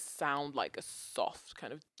necessarily sound like a soft,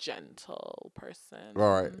 kind of gentle person.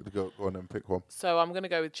 All right, go on and pick one. So I'm going to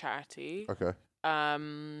go with Charity. Okay.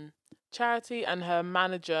 Charity, and her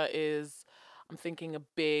manager is, I'm thinking, a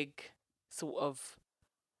big sort of,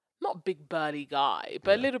 not big burly guy,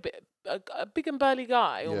 but a little bit, a big and burly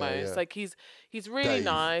guy almost. Yeah. Like he's really Dave.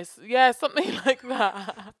 nice. Yeah, something like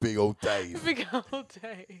that. Big old Dave. Big old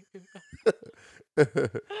Dave.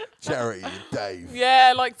 Charity and Dave.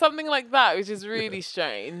 Yeah, like something like that, which is really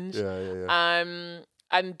strange. Yeah.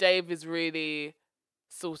 And Dave is really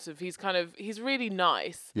sort of, he's really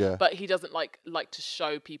nice. Yeah. But he doesn't like to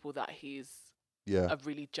show people that he's a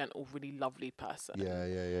really gentle, really lovely person. Yeah.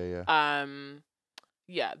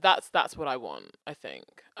 Yeah, that's what I want, I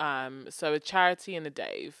think. So a Charity and a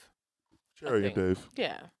Dave. Charity and Dave.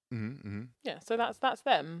 Yeah. Mm-hmm. Yeah, so that's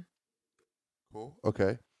them. Cool.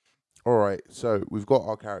 Okay. All right. So we've got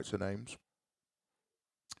our character names.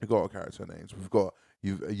 We've got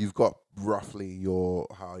you've got roughly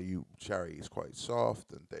Charity is quite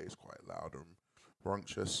soft and Dave's quite loud and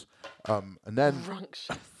rambunctious. And then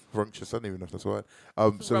rambunctious. I don't even know if that's the word.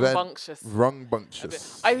 Rambunctious.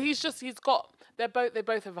 They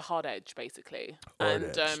both have a hard edge, basically.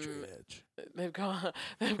 Straight edge. They've got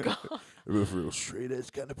real straight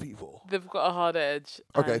edge kind of people. They've got a hard edge.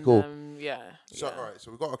 Okay, cool. So all right, so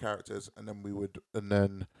we've got our characters, and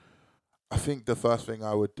then I think the first thing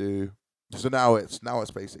I would do So now it's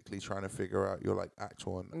basically trying to figure out your like act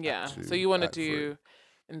one. Yeah. Act two, So you want to act three. do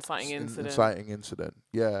inciting incident. Inciting incident.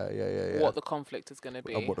 Yeah. What the conflict is going to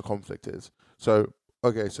be. And what the conflict is. So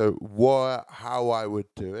how I would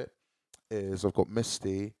do it is I've got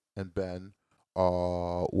Misty and Ben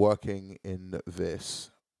are working in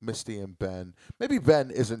this. Misty and Ben. Maybe Ben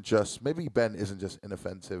isn't just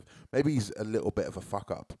inoffensive. Maybe he's a little bit of a fuck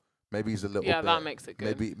up. Maybe he's a little bit. Yeah, that makes it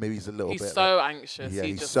good. Maybe he's a little bit. He's so anxious. Yeah,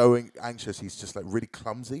 he's so anxious. He's just like really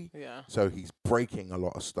clumsy. Yeah. So he's breaking a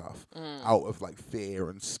lot of stuff out of like fear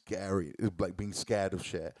and scary, like being scared of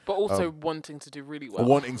shit. But also wanting to do really well.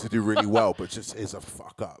 Wanting to do really well, but just is a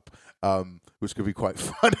fuck up. Which could be quite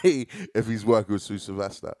funny if he's working with Sue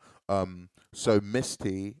Sylvester. So Miss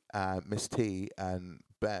T and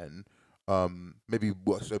Ben,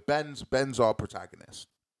 Ben's our protagonist.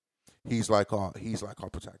 He's like our protagonist.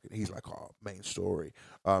 He's like our main story.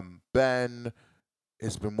 Ben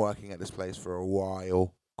has been working at this place for a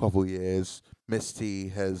while, couple years. Misty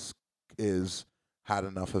has had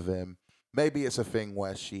enough of him. Maybe it's a thing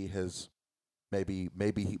where she has. Maybe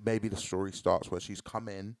the story starts where she's come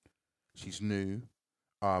in, she's new,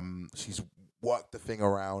 she's worked the thing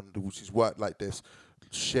around. She's worked like this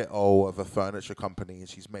shithole of a furniture company, and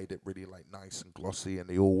she's made it really like nice and glossy, and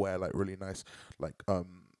they all wear like really nice like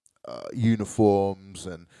uniforms,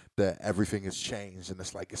 and that everything has changed, and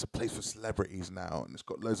it's like it's a place for celebrities now, and it's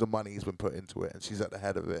got loads of money has been put into it, and she's at the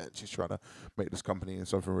head of it, and she's trying to make this company into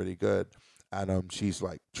something really good, and she's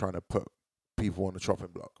like trying to put people on the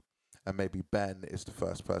chopping block, and maybe Ben is the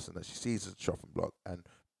first person that she sees as a chopping block, and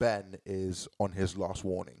Ben is on his last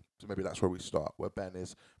warning. So maybe that's where we start, where Ben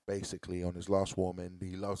is basically on his last warning.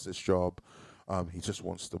 He loves this job. He just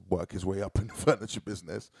wants to work his way up in the furniture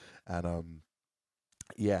business, and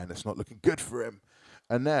and it's not looking good for him.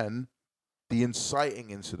 And then the inciting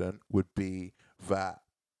incident would be that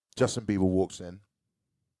Justin Bieber walks into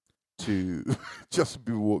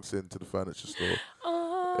the furniture store.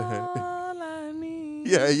 All I need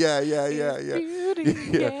Yeah.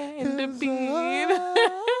 beauty and the beat.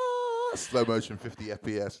 Slow motion, 50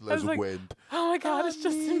 FPS, loads of wind. Oh my God, it's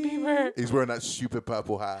Justin Bieber. He's wearing that stupid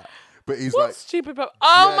purple hat. But he's What's stupid about?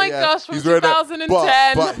 Oh my gosh, from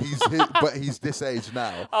 2010. But he's this age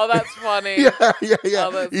now. Oh, that's funny. yeah. Oh,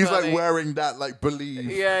 He's funny. like wearing that like Believe.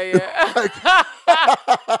 Yeah.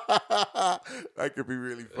 That could be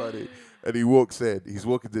really funny. And he walks in. He's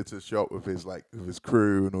walking into the shop with his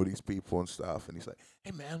crew and all these people and stuff. And he's like,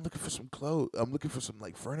 "Hey man, I'm looking for some clothes. I'm looking for some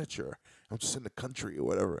like furniture. I'm just in the country or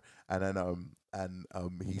whatever." And then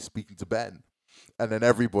he's speaking to Ben. And then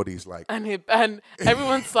everybody's like, and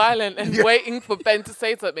everyone's silent and waiting for Ben to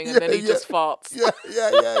say something, and then he just farts.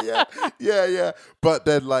 Yeah. But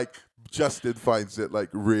then like Justin finds it like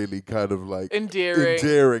really kind of like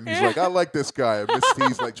endearing. He's like, "I like this guy." And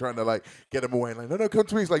Misty's like trying to like get him away. Like, no, come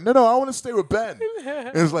to me. He's like, no, I want to stay with Ben.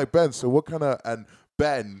 And it's like, Ben, so what kind of? And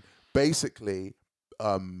Ben basically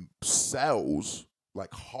sells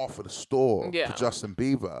like half of the store to Justin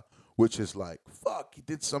Bieber. Which is like, fuck, he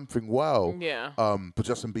did something well. Yeah. But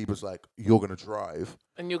Justin Bieber's like, "You're going to drive.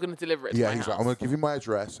 And you're going to deliver it to my house. He's like, "I'm going to give you my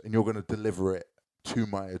address, and you're going to deliver it to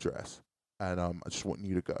my address. And I just want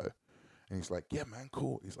you to go." And he's like, "Yeah, man,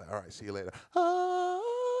 cool." He's like, "All right, see you later."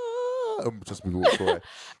 Justin Bieber walks away.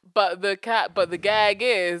 But the gag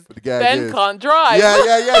is, Ben can't drive.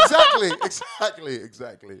 Yeah,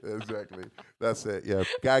 exactly. That's it, yeah.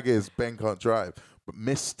 Gag is, Ben can't drive. But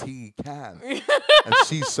Miss T can. And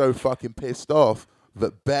she's so fucking pissed off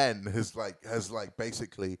that Ben has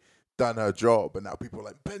basically done her job, and now people are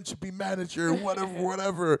like, Ben should be manager and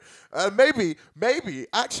whatever. And maybe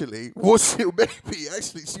actually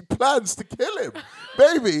she plans to kill him.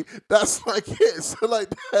 Maybe that's like it. So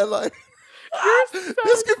like they're like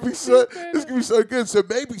this could be so good. So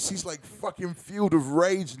maybe she's like fucking fueled of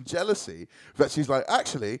rage and jealousy that she's like,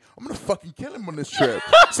 actually, I'm gonna fucking kill him on this trip.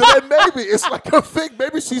 So then maybe it's like a thing.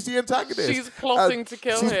 Maybe she's the antagonist. She's plotting to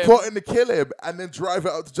kill him. She's plotting to kill him and then drive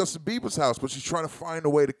it out to Justin Bieber's house, but she's trying to find a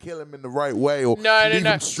way to kill him in the right way or leave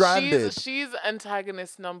him stranded. She's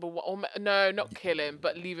antagonist number one. No, not kill him,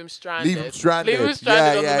 but leave him stranded. Leave him stranded on the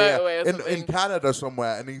motorway or something. In Canada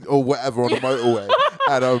somewhere, or whatever on the motorway.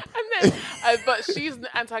 But she's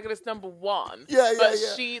antagonist number one. But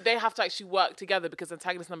they have to actually work together because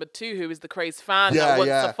antagonist number two, who is the crazed fan that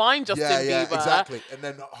wants to find Justin Bieber. Exactly. And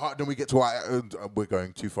then we get to we're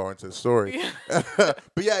going too far into the story. But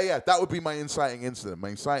that would be my inciting incident. My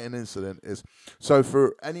inciting incident is, so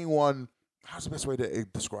for anyone, how's the best way to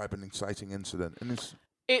describe an inciting incident? And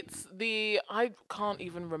I can't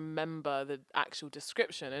even remember the actual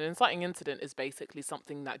description. An inciting incident is basically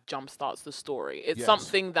something that jumpstarts the story. It's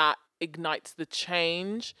something that ignites the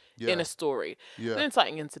change Yeah. in a story. Yeah. An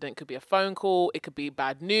inciting incident could be a phone call. It could be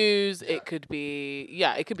bad news. Yeah. It could be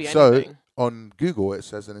it could be So anything. on Google, it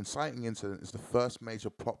says an inciting incident is the first major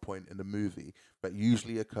plot point in the movie that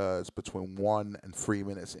usually occurs between 1 and 3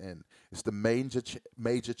 minutes in. It's the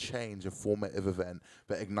major change and formative event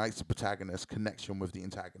that ignites the protagonist's connection with the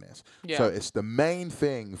antagonist. Yeah. So it's the main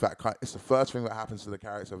thing it's the first thing that happens to the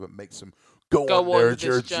character that makes them go on this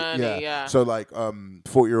their journey. Yeah. So like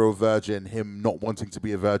 40-year-old virgin, him not wanting to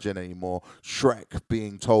be a virgin anymore, Shrek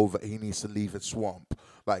being told that he needs to leave his swamp.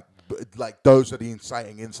 Like those are the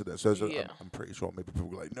inciting incidents. I'm pretty sure maybe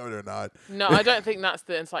people are like, no, they're not. No, I don't think that's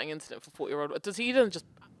the inciting incident for 40-year-old. Does he then just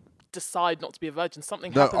decide not to be a virgin?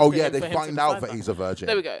 Something happens to him they for him find to out that decide he's a virgin.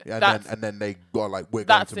 There we go. Yeah, and then they go like, we're going to make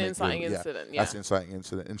That's the inciting incident. Yeah. That's the inciting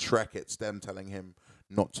incident. In Shrek, it's them telling him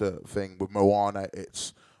not to thing. With Moana,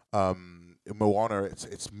 it's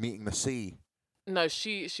it's meeting the sea. No,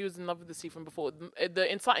 she was in love with the sea from before. The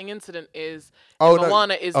inciting incident is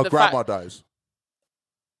Moana is the grandma fact. dies.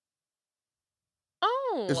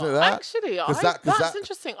 Oh, isn't it that? Actually, that's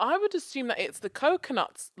interesting. I would assume that it's the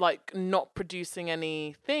coconuts like not producing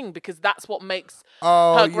anything because that's what makes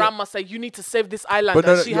her grandma say you need to save this island,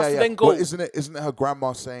 and she has to then go. Well, isn't it her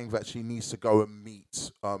grandma saying that she needs to go and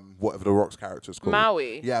meet whatever the Rock's character is called?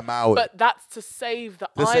 Maui. Yeah, Maui. But that's to save the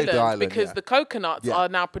island because the coconuts are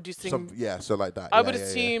now producing. So like that. I would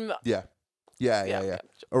assume that. Yeah.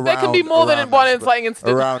 There can be more than one inciting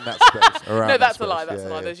incident. Around that space. No, that's a lie. That's a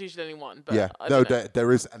lie. There's usually only one. But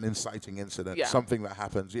there is an inciting incident. Yeah. Something that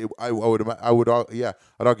happens. I'd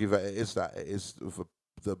argue that it is that. It is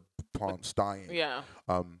the plants dying. Yeah.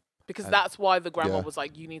 Because that's why the grandma was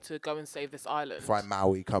like, you need to go and save this island. Find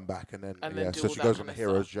Maui, come back, and then so she goes on a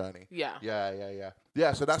hero's journey. Yeah.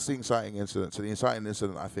 Yeah, so that's the inciting incident. So the inciting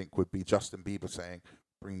incident, I think, would be Justin Bieber saying,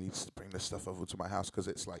 bring this stuff over to my house, because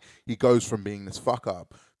it's like he goes from being this fuck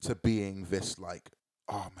up to being this like,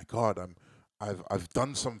 oh my god, I've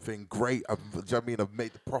done something great. I've made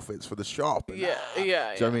the profits for the shop. And, Do you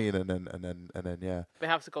know what I mean? And then they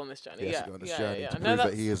have to go on this journey. To prove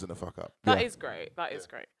that he isn't a fuck up. That is great. That is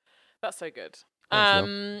great. That's so good.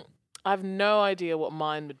 Thanks, I have no idea what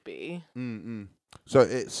mine would be. So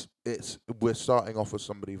we're starting off with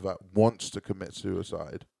somebody that wants to commit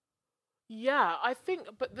suicide. Yeah, I think,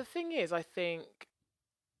 but the thing is, I think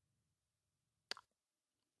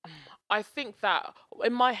that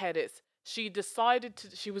in my head it's she decided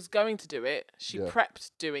she was going to do it. She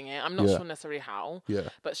prepped doing it. I'm not sure necessarily how. Yeah.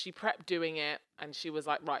 But she prepped doing it, and she was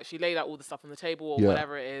like, right. She laid out all the stuff on the table or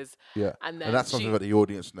whatever it is. Yeah. And that's something that the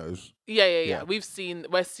audience knows. Yeah. We're seeing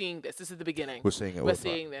this. This is the beginning. We're seeing it. We're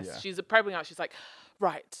seeing this. Yeah. She's prepping out. She's like,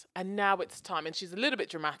 right, and now it's time. And she's a little bit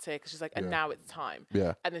dramatic. She's like, and now it's time.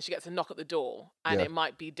 Yeah. And then she gets a knock at the door, and it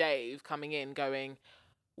might be Dave coming in going,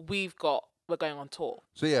 we're going on tour.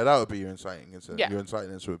 So that would be your inciting incident. Yeah. Your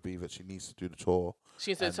inciting incident would be that she needs to do the tour.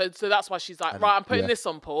 She said so that's why she's like, right, I'm putting this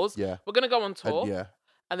on pause. Yeah. We're gonna go on tour.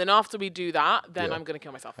 And then after we do that, then I'm gonna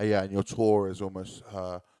kill myself. And your tour is almost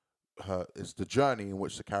it's the journey in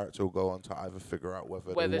which the character will go on to either figure out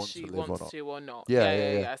whether she wants to or not.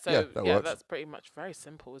 Yeah. So that's pretty much very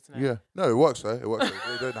simple, isn't it? Yeah. No, it works though.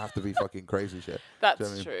 They don't have to be fucking crazy shit.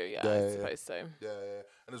 That's true. Yeah, I suppose so. Yeah.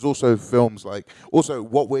 And there's also films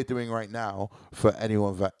what we're doing right now, for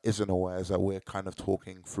anyone that isn't aware, is that we're kind of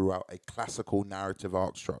talking throughout a classical narrative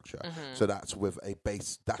arc structure. Mm-hmm. So that's with a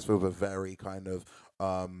very kind of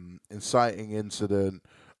inciting incident,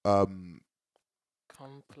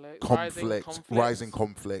 rising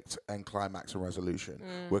conflict, and climax and resolution.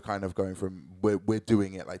 We're kind of going from we're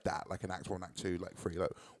doing it like that, like an act 1, act 2, like 3, like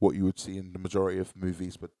what you would see in the majority of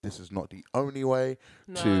movies. But this is not the only way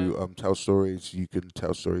to tell stories. You can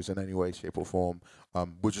tell stories in any way, shape, or form.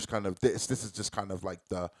 We're just kind of this is just kind of like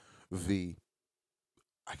the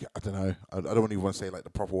I don't know. I don't even want to say like the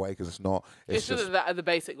proper way, because it's not. It's just the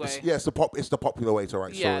basic way. It's the popular way to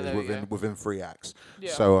write stories within 3 acts.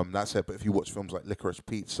 Yeah. So that's it. But if you watch films like Licorice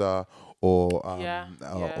Pizza or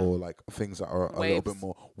like things that are a little bit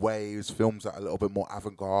more waves, films that are a little bit more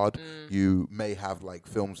avant-garde, you may have like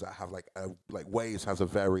films that have like Waves has a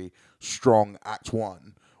very strong act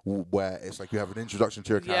 1. Where it's like you have an introduction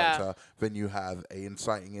to a character, then you have a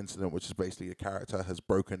inciting incident, which is basically a character has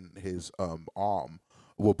broken his arm,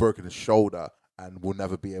 broken his shoulder, and will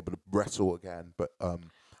never be able to wrestle again. But and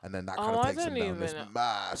then that kind of takes him down this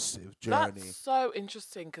massive journey. That's so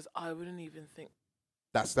interesting, because I wouldn't even think.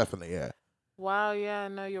 That's definitely Wow. Yeah.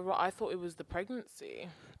 No, you're right. I thought it was the pregnancy.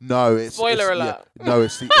 No, it's spoiler alert. Yeah, no,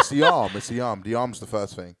 it's the arm. It's the arm. The arm's the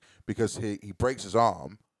first thing, because he breaks his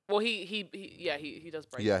arm. Well, he does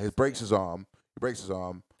break. Yeah, he breaks his arm. He breaks his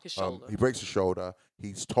arm. His shoulder. He breaks his shoulder.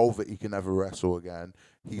 He's told that he can never wrestle again.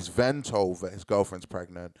 He's then told that his girlfriend's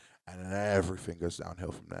pregnant, and then everything goes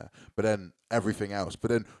downhill from there. But then everything else.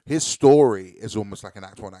 But then his story is almost like an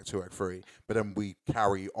Act 1, Act 2, Act 3. But then we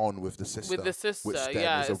carry on with the sister. With the sister, which then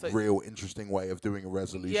yeah. is a real interesting way of doing a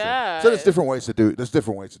resolution. Yeah. So there's different ways to do it. There's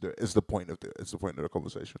different ways to do it. It's the point of It's the point of the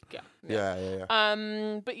conversation.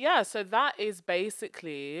 Yeah. But yeah, so that is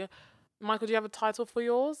basically... Michael, do you have a title for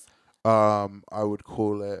yours? I would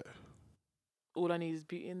call it... All I Need Is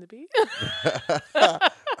Beauty and the Beast.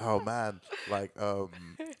 Oh man, like oh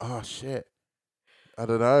shit, I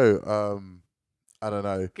don't know.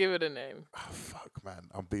 Give it a name. Oh fuck, man,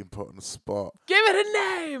 I'm being put on the spot. Give it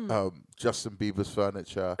a name. Justin Bieber's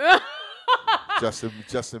furniture. Justin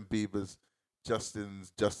Bieber's Justin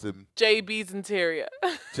JB's interior.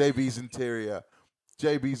 JB's interior.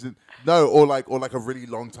 Or like a really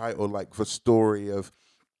long title, like the story of.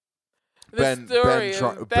 Ben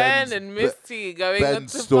and Misty going on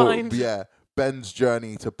to find... Yeah, Ben's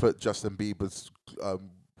journey to put Justin Bieber's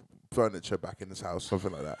furniture back in his house,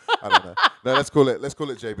 something like that. I don't know. No, let's call it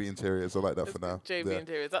JB Interiors. I like that for now. JB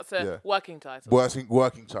Interiors. That's a working title.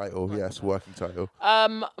 Working title. Yes, working title.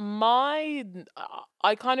 I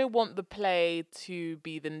kind of want the play to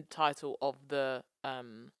be the title of the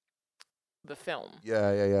film.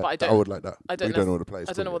 Yeah. But I would like that. I don't know what the play is.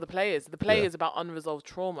 I don't know what the play is. The play is about unresolved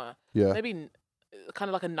trauma. Yeah. Maybe kind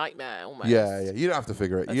of like a nightmare almost. Yeah. You don't have to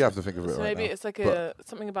figure it. You have to think of it. So maybe it's like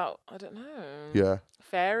something about, I don't know. Yeah.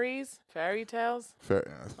 Fairy tales.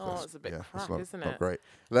 It's a bit crap, isn't it? Not great.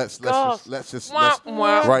 Let's just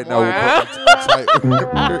right now we'll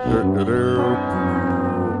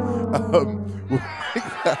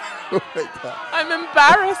I'm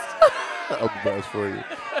embarrassed. I'm embarrassed for you.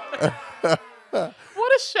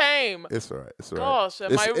 What a shame. It's all right. Gosh,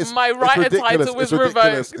 my writer title was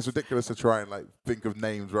revoked. It's ridiculous to try and like think of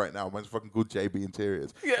names right now. Mine's fucking called JB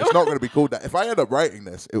Interiors. Yeah. It's not going to be called that. If I end up writing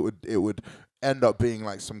this, it would end up being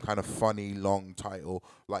like some kind of funny long title.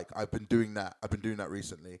 Like I've been doing that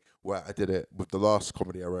recently, where I did it with the last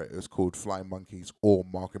comedy I wrote. It was called Flying Monkeys, or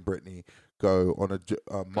Mark and Brittany go on a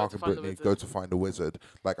Mark and Brittany go to find a wizard.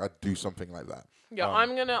 Like I'd do something like that. Yeah,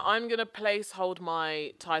 I'm gonna hold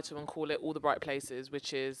my title and call it All the Bright Places,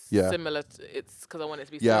 which is similar. It's because I want it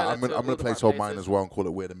to be. Yeah, I'm gonna hold mine as well and call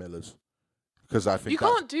it We're the Millers. Because I think you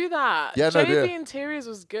can't do that. Yeah, JB Interiors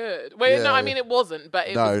was good. Wait, I mean it wasn't, but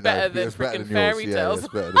it was better than freaking fairy tales. Yeah,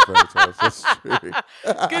 it's better than fairy tales. That's true.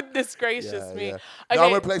 Goodness gracious me. Yeah. Okay. No, I'm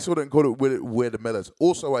gonna place it and call it We're the Millers.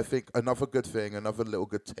 Also, I think another little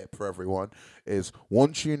good tip for everyone is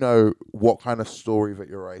once you know what kind of story that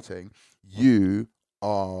you're writing, you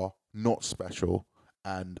are not special.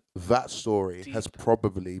 And that story has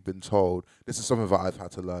probably been told. This is something that I've had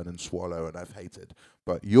to learn and swallow and I've hated.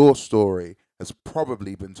 But your story has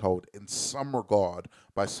probably been told in some regard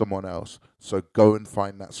by someone else. So go and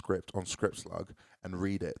find that script on ScriptSlug and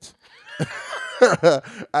read it.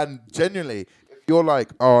 And genuinely, if you're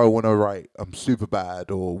like, oh, I want to write Superbad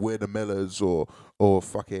or We're the Millers or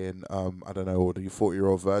fucking, I don't know, or the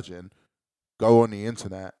 40-Year-Old Virgin, go on the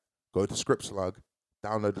internet, go to ScriptSlug,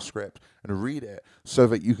 download the script and read it so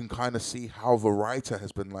that you can kind of see how the writer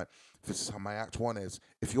has been like, this is how my Act 1 is.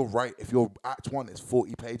 If your Act 1 is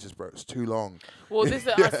 40 pages, bro, it's too long. Well,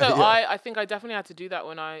 I think I definitely had to do that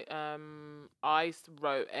when I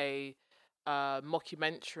wrote a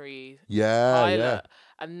mockumentary pilot,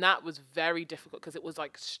 and that was very difficult because it was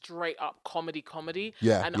like straight up comedy,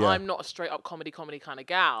 and I'm not a straight up comedy kind of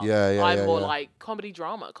gal. I'm more like comedy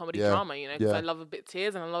drama, you know, because I love a bit of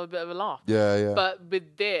tears and I love a bit of a laugh. But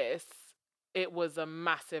with this, it was a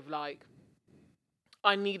massive like.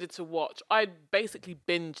 I needed to watch. I basically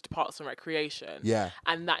binged Parks and Recreation.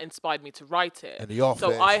 And that inspired me to write it. And The Office.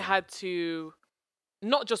 So I had to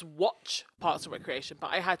not just watch Parks and Recreation, but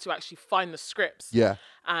I had to actually find the scripts.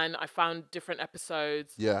 And I found different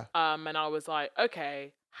episodes. And I was like,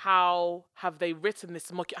 okay, how have they written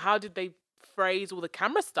this? How did they phrase all the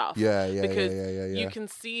camera stuff? Because you can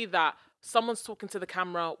see that someone's talking to the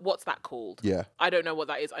camera. What's that called? I don't know what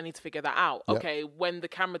that is. I need to figure that out. Okay, when the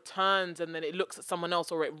camera turns and then it looks at someone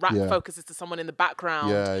else, or it focuses to someone in the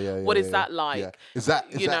background. What is that like? Is that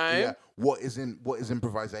what is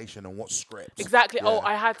improvisation and what's script? Exactly. Oh,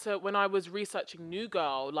 I had to, when I was researching New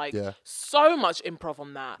Girl, like so much improv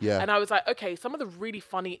on that. And I was like, okay, some of the really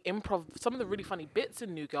funny bits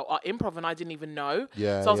in New Girl are improv and I didn't even know.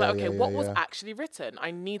 So I was like, okay, what was actually written?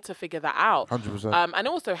 I need to figure that out. 100%. And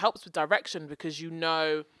it also helps with direction because you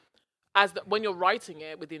know, when you're writing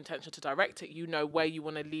it with the intention to direct it, you know where you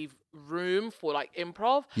want to leave room for like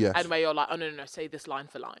improv, and where you're like, oh no, say this line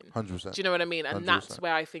for line. 100%. Do you know what I mean? And 100%. that's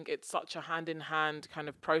where I think it's such a hand in hand kind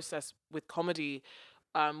of process with comedy,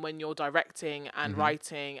 when you're directing and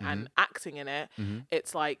writing and acting in it, Mm-hmm.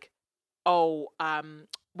 it's like, oh,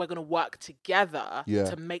 we're going to work together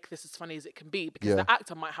to make this as funny as it can be, because the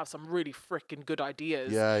actor might have some really freaking good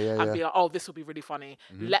ideas and be like, oh, this will be really funny.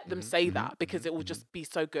 Let them say that, because it will just be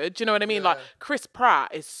so good. Do you know what I mean? Like, Chris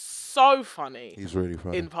Pratt is so funny. He's really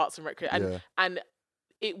funny in Parks and Recreation. And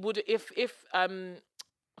it would, if I can't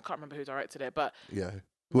remember who directed it, but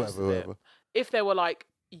whoever. If they were like,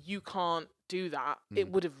 you can't do that, it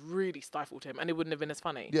would have really stifled him, and it wouldn't have been as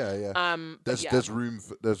funny. There's room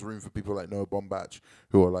for people like Noah Baumbach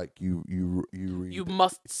who are like, you read, you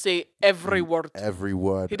must say every word.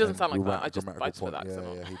 He doesn't sound like that. I just put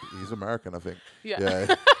that. He's American, I think.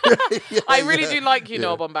 I really do like you,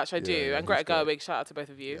 Noah Baumbach. I do. And Greta Gerwig. Shout out to both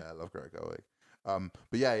of you. Yeah, I love Greta Gerwig.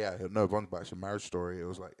 But Noah Baumbach, A Marriage Story. It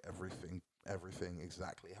was like everything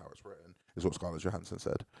exactly how it's written is what Scarlett Johansson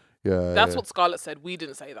said. That's what Scarlett said. We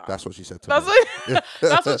didn't say that. That's what she said to me.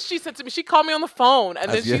 That's what she said to me. She called me on the phone,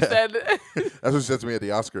 and then she said... That's what she said to me at the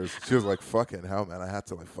Oscars. She was like, fucking hell, man. I had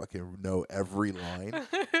to like fucking know every line.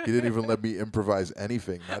 He didn't even let me improvise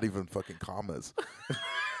anything, not even fucking commas.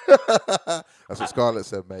 That's what Scarlett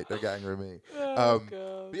said, mate. Don't get angry at me. God.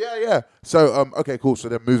 Yeah. So, okay, cool. So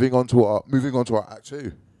then moving on to our act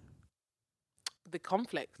 2. The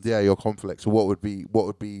conflict. Yeah, your conflict. So what would be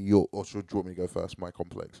your, or should you want me to go first? My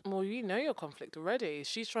conflict. Well, you know your conflict already.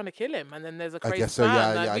 She's trying to kill him, and then there's a crazy I guess so.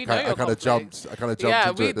 plan. I kind of jumped.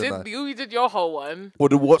 Yeah, we did. We did your whole one. Well,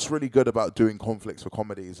 what's really good about doing conflicts for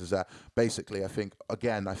comedies is that basically, I think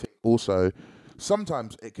also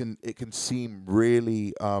sometimes it can seem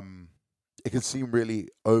really acts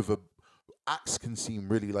can seem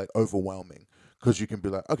really like overwhelming. Because you can be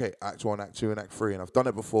like, okay, act 1, act 2, and act 3. And I've done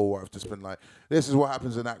it before where I've just been like, this is what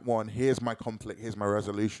happens in act 1. Here's my conflict. Here's my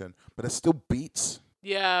resolution. But there's still beats.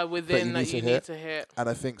 Yeah, within that you need to hit. And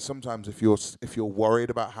I think sometimes if you're worried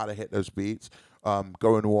about how to hit those beats,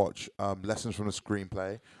 go and watch Lessons from the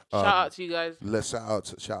Screenplay. Shout out to you guys.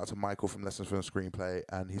 Shout out to Michael from Lessons from the Screenplay.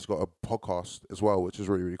 And he's got a podcast as well, which is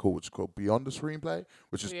really, really cool, which is called Beyond the Screenplay,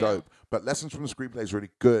 which is dope. But Lessons from the Screenplay is really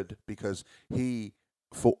good because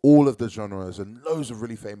for all of the genres and loads of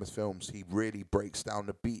really famous films, he really breaks down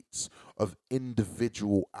the beats of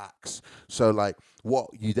individual acts. So, like, what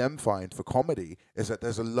you then find for comedy is that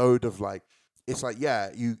there's a load of, like, it's like,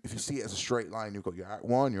 if you see it as a straight line, you've got your act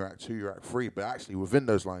 1, your act 2, your act 3, but actually within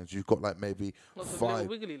those lines, you've got, like, maybe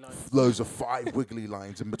loads of 5 wiggly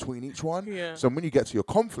lines in between each one. Yeah. So when you get to your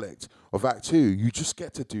conflict of act 2, you just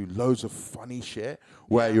get to do loads of funny shit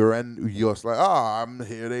where you're just like,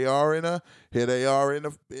 here they are in a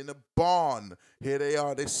barn. Here they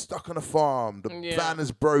are, they're stuck on a farm. The van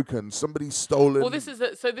is broken. Somebody's stolen. Well, this is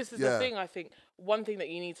the thing, I think. One thing that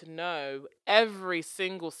you need to know, every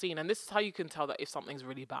single scene, and this is how you can tell that if something's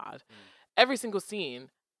really bad, every single scene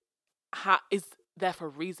is there for a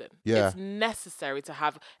reason. Yeah. It's necessary to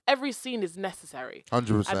have, every scene is necessary.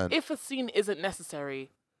 100%. And if a scene isn't necessary,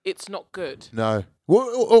 it's not good. No.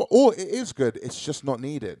 Well, or it is good. It's just not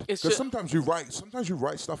needed. Because sometimes you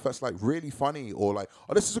write stuff that's like really funny, or like,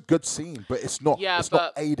 oh, this is a good scene, but it's not. It's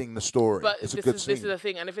not aiding the story. But it's a good scene. This is the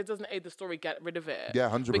thing, and if it doesn't aid the story, get rid of it. Yeah,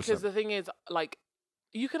 100%. Because the thing is, like,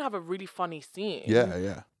 you can have a really funny scene.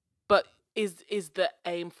 Yeah. But is the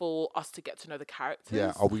aim for us to get to know the characters?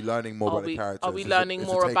 Yeah. Are we learning more about the characters? Are we learning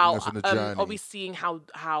more about? Are we seeing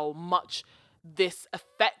how much this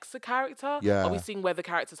affects the character? Yeah. Are we seeing where the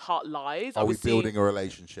character's heart lies? Are we building a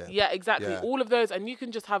relationship? Yeah, exactly. Yeah. All of those, and you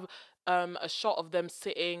can just have a shot of them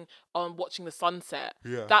sitting on watching the sunset.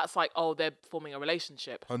 Yeah. That's like, oh, they're forming a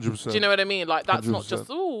relationship. 100%. Do you know what I mean? Like, that's 100%. not just,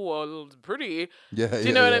 oh, pretty. Yeah. Do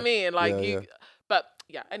you know what I mean? Like, but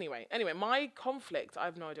yeah, anyway, my conflict, I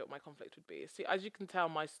have no idea what my conflict would be. See, as you can tell,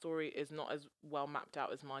 my story is not as well mapped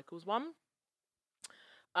out as Michael's one.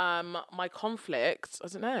 My conflict, I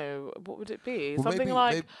don't know, what would it be? Well, something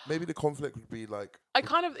like maybe the conflict would be like,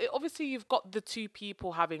 obviously you've got the two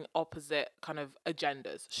people having opposite kind of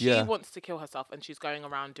agendas. She wants to kill herself and she's going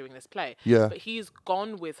around doing this play. Yeah. But he's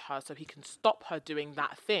gone with her so he can stop her doing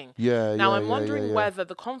that thing. Yeah. Now I'm wondering whether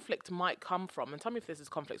the conflict might come from, and tell me if this is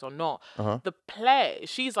conflict or not. The play,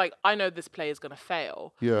 she's like, I know this play is gonna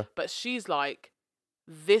fail. Yeah. But she's like,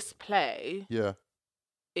 this play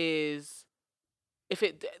is,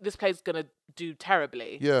 this play is gonna do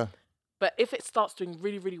terribly. Yeah. But if it starts doing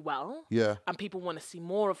really, really well, and people want to see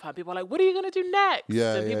more of her, people are like, what are you going to do next?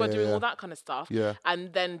 And people are doing all that kind of stuff. Yeah.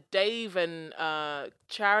 And then Dave and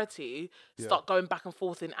Charity start going back and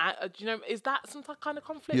forth in, do you know, is that some kind of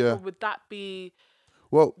conflict? Yeah. Or would that be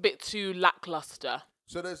a bit too lackluster?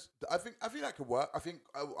 So I think that could work. I think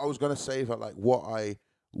I was going to say that, like, what I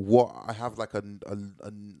what I have like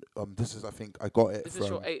this is, I think I got it Is from. this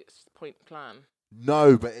your 8-point plan?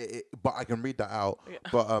 No, but I can read that out. Yeah.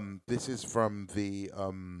 But this is from the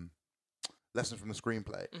lesson from the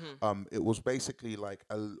screenplay. It was basically like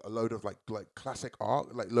a load of like classic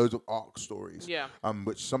arc, like loads of arc stories. Yeah.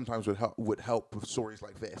 Which sometimes would help with stories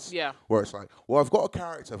like this. Yeah. Where it's like, well, I've got a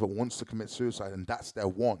character that wants to commit suicide, and that's their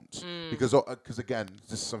want. Because again,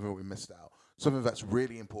 this is something we missed out. Something that's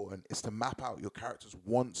really important is to map out your character's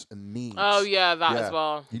wants and needs. Oh yeah, that as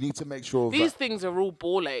well. You need to make sure these things are all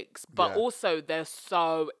ball aches, but Yeah. also they're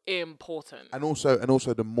so important. And also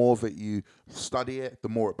the more that you study it, the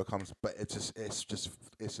more it becomes. But it's just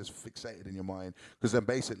fixated in your mind, because then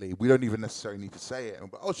basically we don't even necessarily need to say it.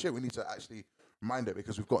 But oh shit, we need to actually remind it,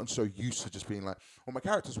 because we've gotten so used to just being like, well, my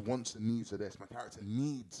character wants and needs of this. My character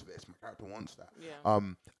needs this. My character wants that. Yeah.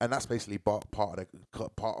 And that's basically part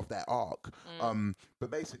of their arc. But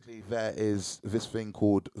basically there is this thing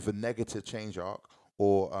called the negative change arc,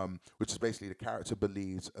 or which is basically the character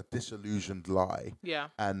believes a disillusioned lie. Yeah.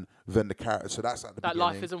 And then the character, so that's at the beginning. That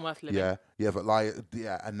life isn't worth living. But lie,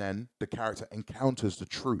 and then the character encounters the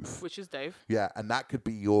truth, which is Dave. Yeah, and that could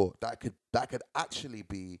be that could actually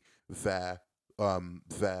be their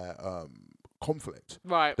conflict.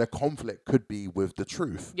 Right. Their conflict could be with the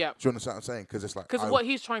truth. Yeah. Do you understand what I'm saying? Because it's like, because what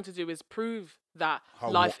he's trying to do is prove that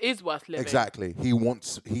life is worth living. Exactly. He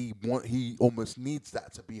almost needs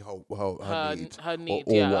that to be her need. Her need,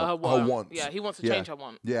 her want. Yeah, he wants to change her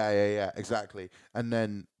want. Yeah, exactly. And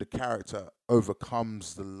then the character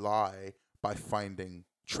overcomes the lie by finding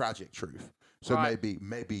tragic truth. So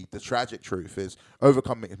maybe the tragic truth is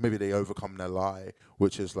maybe they overcome their lie,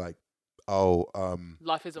 which is like,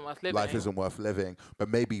 life isn't worth living. Life isn't worth living. But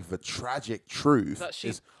maybe the tragic truth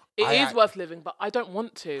is it is worth living, but I don't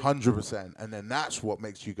want to. 100%. And then that's what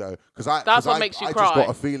makes you go, because that's what makes you cry. I just got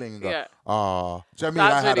a feeling and go, do you know what I mean?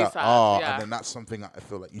 That's really sad. And then that's something that I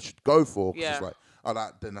feel like you should go for, because it's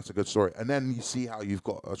like, then that's a good story. And then you see how you've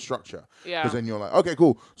got a structure. Yeah. Because then you're like, okay,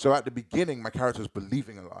 cool. So at the beginning, my character's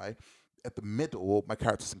believing a lie. At the middle, my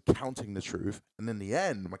character's encountering the truth. And in the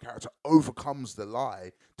end, my character overcomes the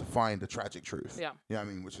lie to find the tragic truth. Yeah. You know what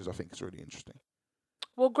I mean? Which is, I think, is really interesting.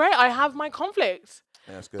 Well, great. I have my conflict.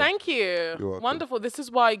 Yeah, that's good. Thank you. You're welcome. Wonderful. This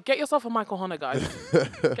is why get yourself a Michael Honnah, guys.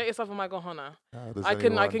 Get yourself a Michael Honnah. I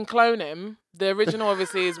can clone him. The original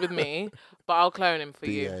obviously is with me, but I'll clone him for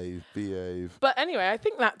you. Behave. But anyway, I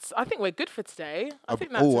think we're good for today. I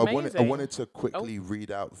think that's amazing. I wanted to quickly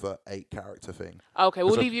read out the 8-character thing. Okay,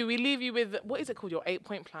 we leave you with, what is it called? Your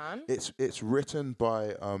 8-point plan? It's written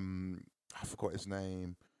by I forgot his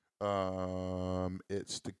name.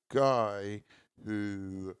 It's the guy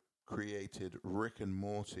who created Rick and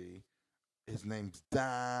Morty. His name's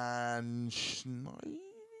Dan Schneider.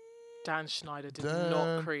 Dan Schneider did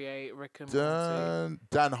not create Rick and Morty.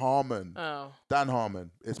 Dan Harmon. Oh. Dan Harmon.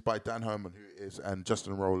 It's by Dan Harmon, and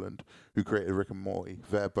Justin Rowland, who created Rick and Morty.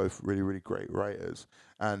 They're both really, really great writers.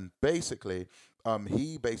 And basically,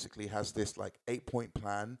 he basically has this like 8-point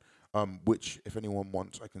plan, which if anyone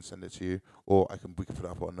wants, I can send it to you, or we can put it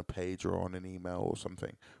up on a page or on an email or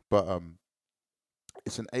something. But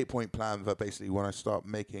it's an 8-point plan that basically, when I start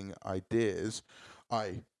making ideas,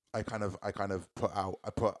 I kind of put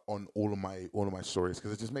on all of my stories,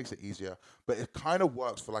 because it just makes it easier. But it kind of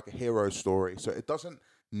works for like a hero story, so it doesn't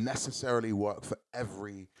necessarily work for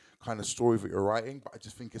every kind of story that you're writing. But I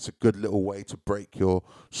just think it's a good little way to break your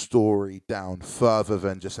story down further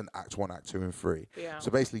than just an act 1, act 2, and 3. Yeah.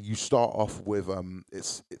 So basically, you start off with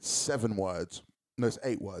it's 7 words. No, it's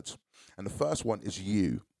 8 words, and the first one is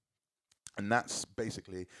you. And that's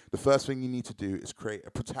basically the first thing you need to do is create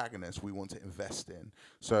a protagonist we want to invest in.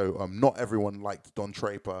 So not everyone liked Don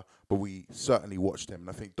Draper, but we certainly watched him. And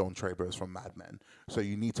I think Don Draper is from Mad Men. So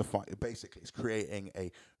you need to find, basically, it's creating a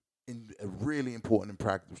really important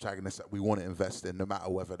protagonist that we want to invest in, no matter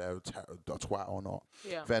whether they're a twat or not.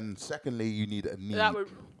 Yeah. Then secondly, you need a need.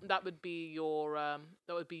 That would be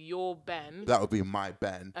your Ben. That would be my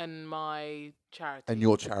Ben. And my charity. And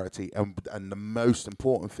your charity. And the most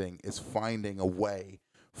important thing is finding a way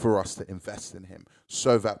for us to invest in him,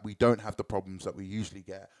 so that we don't have the problems that we usually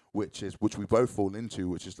get, which we both fall into,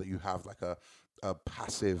 which is that you have like a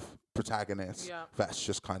passive protagonist that's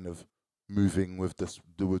just kind of moving with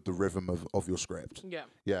the rhythm of your script.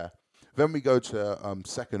 Yeah. Then we go to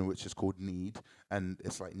second, which is called need, and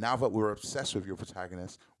it's like, now that we're obsessed with your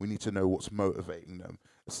protagonist, we need to know what's motivating them.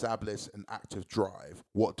 Establish an active drive.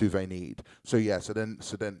 What do they need? So then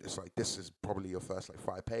it's like, this is probably your first like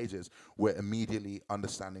 5 pages. We're immediately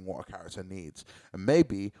understanding what a character needs, and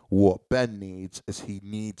maybe what Ben needs is he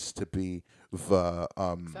needs to be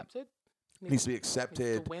accepted. needs to be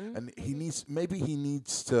accepted, win, and maybe he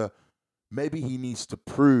needs to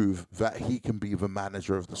prove that he can be the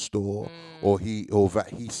manager of the store, or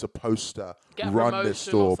that he's supposed to run this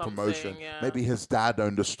store. Promotion. Yeah. Maybe his dad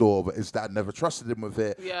owned the store, but his dad never trusted him with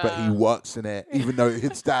it. Yeah. But he works in it, even though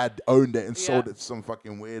his dad owned it and sold it to some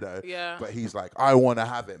fucking weirdo. Yeah. But he's like, I want to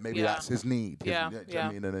have it. Maybe that's his need. You know what I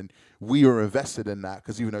mean? And then we are invested in that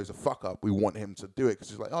because even though he's a fuck up, we want him to do it because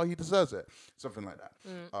he's like, oh, he deserves it. Something like that.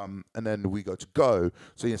 And then we go.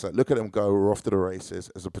 So it's like, look at them go. We're off to the races.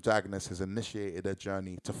 As the protagonist has initiated their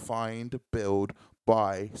journey to find, build,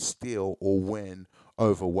 buy, steal, or win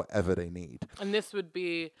over whatever they need. And this would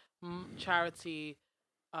be charity,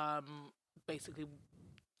 basically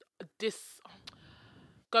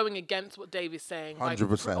going against what Dave is saying.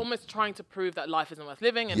 100%. Like, almost trying to prove that life isn't worth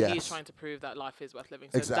living, and he's trying to prove that life is worth living.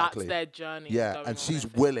 So that's their journey. Yeah, and she's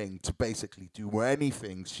willing to basically do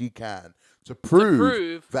anything she can to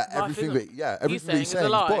prove that everything that he's saying is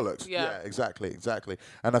bollocks. Yeah, exactly.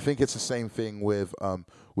 And I think it's the same thing with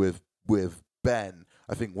Ben.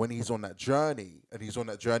 I think when he's on that journey,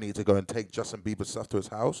 to go and take Justin Bieber's stuff to his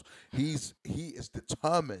house, he is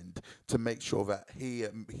determined to make sure that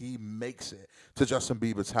he makes it to Justin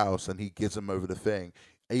Bieber's house and he gives him over the thing,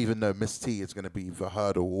 even though Miss T is going to be the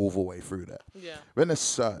hurdle all the way through there. Yeah. Then there's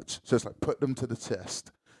search, so it's like put them to the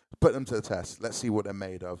test. Let's see what they're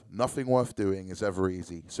made of. Nothing worth doing is ever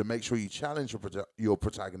easy. So make sure you challenge your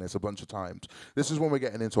protagonist a bunch of times. This is when we're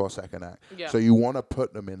getting into our second act. Yeah. So you want to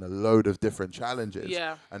put them in a load of different challenges.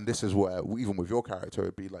 Yeah. And this is where, even with your character,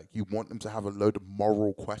 it'd be like you want them to have a load of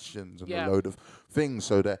moral questions and a load of things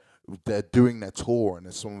so that they're doing their tour and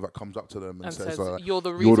there's someone that comes up to them and says you're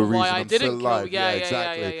the reason why I didn't kill. Yeah,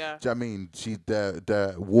 exactly. Yeah. Do you know what I mean?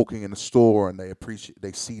 They're walking in the store and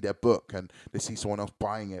they see their book and they see someone else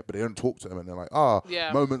buying it, but they don't talk to them and they're like,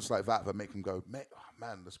 moments like that make them go,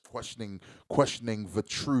 man, that's questioning the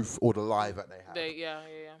truth or the lie that they have.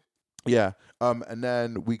 Yeah. And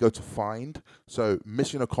then we go to find. So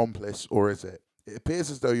mission accomplished, or is it? It appears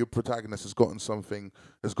as though your protagonist has gotten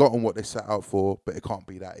what they set out for, but it can't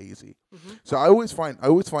be that easy. Mm-hmm. So I always find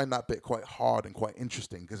that bit quite hard and quite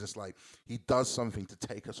interesting because it's like he does something to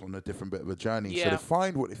take us on a different bit of a journey. Yeah. So they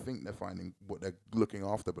find what they think they're finding, what they're looking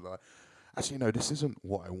after, but like, actually, no, this isn't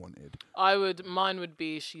what I wanted. Mine would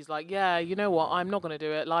be, she's like, yeah, you know what, I'm not going to do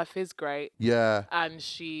it. Life is great. Yeah. And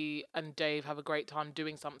she and Dave have a great time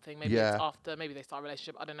doing something. Maybe it's after, maybe they start a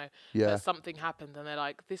relationship, I don't know. Yeah. But something happened and they're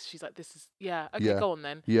like, she's like, this is, okay, go on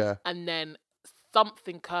then. Yeah. And then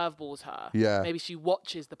something curveballs her. Yeah. Maybe she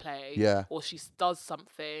watches the play. Yeah. Or she does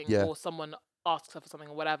something. Yeah. Or someone asks her for something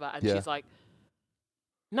or whatever. And she's like,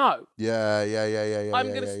 no. Yeah. I'm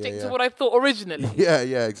going to stick to what I thought originally. Yeah,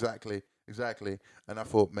 exactly. And I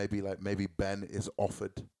thought maybe Ben is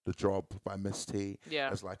offered the job by Miss T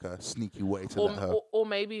as like a sneaky way to let her. Or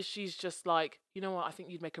maybe she's just like, you know what, I think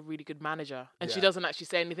you'd make a really good manager. And she doesn't actually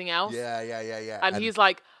say anything else. Yeah. And he's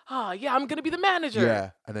like, I'm going to be the manager.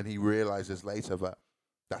 Yeah. And then he realizes later that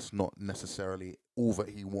that's not necessarily all that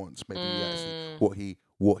he wants. Maybe actually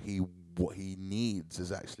what he needs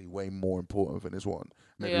is actually way more important than his want.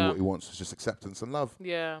 Maybe what he wants is just acceptance and love.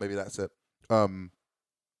 Yeah. Maybe that's it.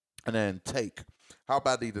 And then take. How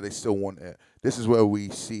badly do they still want it? This is where we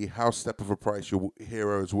see how step of a price your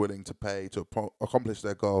hero is willing to pay to accomplish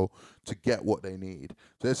their goal, to get what they need.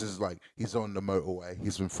 So this is like, he's on the motorway.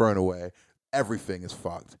 He's been thrown away. Everything is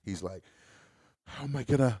fucked. He's like, how am I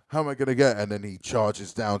gonna get? And then he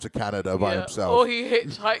charges down to Canada by himself. Or he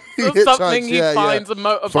hitchhikes or something. He finds a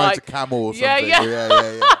motorbike. Finds a camel or something.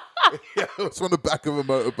 Yeah. It's on the back of a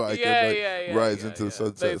motorbike and rides into the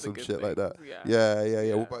sunset or some shit like that.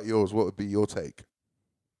 Yeah. What about yours? What would be your take?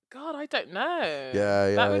 God, I don't know.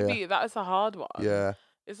 That is a hard one. Yeah.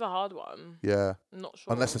 It's a hard one. Yeah. I'm not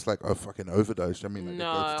sure. Unless it's like a fucking overdose. I mean,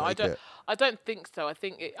 like I don't think so. I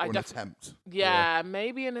think an attempt. Yeah,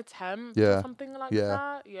 maybe an attempt or something like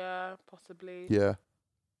that. Yeah, possibly. Yeah.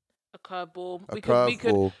 A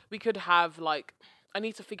curveball. We could have like, I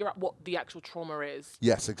need to figure out what the actual trauma is.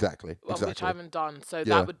 Yes, exactly. Which I haven't done. So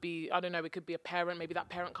that would be, I don't know, it could be a parent. Maybe that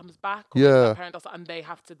parent comes back. Or that parent does, and they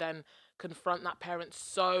have to then confront that parent,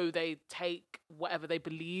 so they take whatever they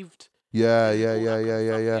believed. Yeah.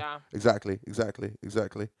 Exactly.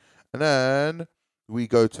 And then we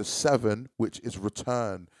go to 7, which is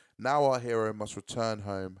return. Now our hero must return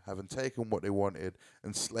home, having taken what they wanted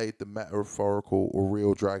and slayed the metaphorical or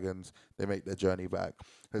real dragons. They make their journey back.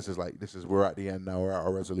 We're at the end now. We're at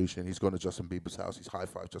our resolution. He's gone to Justin Bieber's house. He's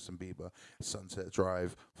high-fived Justin Bieber. Sunset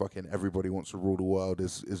Drive. Fucking everybody wants to rule the world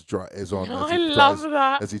is on. I love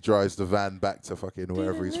that. As he drives the van back to fucking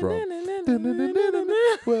wherever he's from.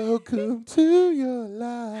 Welcome to your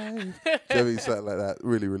life. Something like that.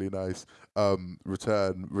 Really, really nice.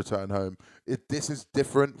 Return home. This is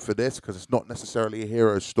different for this because it's not necessarily a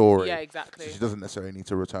hero story. Yeah, exactly. So she doesn't necessarily need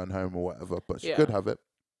to return home or whatever, but she could have it.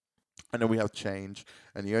 And then we have change,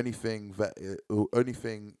 and the only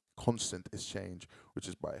thing constant is change, which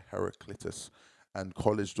is by Heraclitus and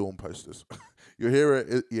college dorm posters. Your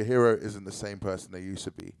hero isn't the same person they used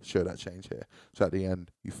to be. Show that change here. So at the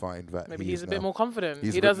end, you find that maybe he's a bit more confident.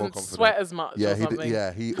 He doesn't sweat as much. Yeah, or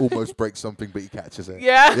something. He almost breaks something, but he catches it.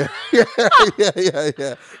 Yeah.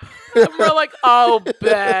 Yeah. And we're like, oh,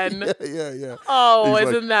 Ben. Yeah. Oh,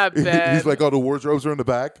 isn't that Ben? He's like, oh, the wardrobes are in the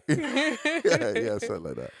back. yeah, something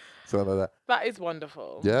like that. That is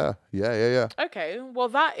wonderful. Yeah. Okay, well,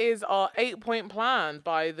 that is our 8-point plan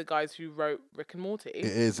by the guys who wrote Rick and Morty. It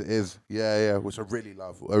is. Yeah. Which I really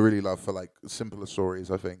love for like simpler stories,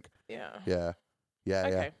 I think. Yeah.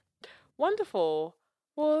 Okay. Wonderful.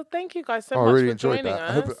 Well, thank you guys so much for joining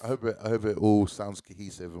us. I hope it all sounds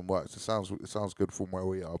cohesive and works. It sounds good from where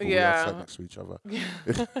we are, but we are sat next to each other.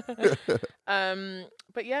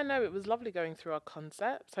 But yeah, no, it was lovely going through our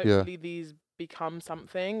concepts. Hopefully these become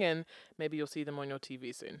something, and maybe you'll see them on your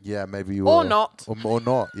TV soon. Yeah, maybe you or will. not. Or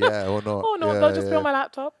not. Yeah, or not. Or not. They'll just be on my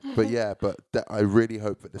laptop. But I really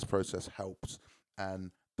hope that this process helps,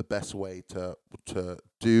 and the best way to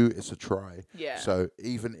do is to try. Yeah. So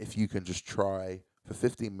even if you can just try for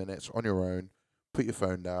 15 minutes on your own, put your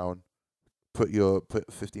phone down, put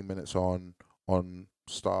 15 minutes on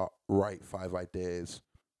start, write 5 ideas.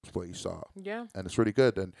 That's where you start. Yeah. And it's really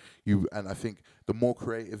good. And I think the more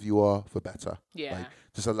creative you are, the better. Yeah. Like,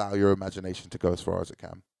 just allow your imagination to go as far as it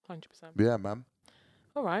can. 100%. Yeah, man.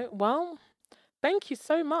 All right. Well, thank you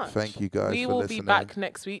so much. Thank you guys for listening. We will be back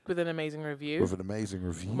next week with an amazing review.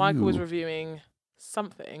 Michael was reviewing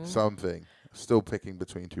something. Still picking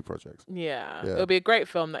between 2 projects. Yeah. It'll be a great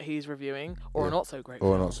film that he's reviewing, or a not so great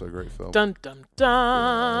film. Or a not so great film. Dun dun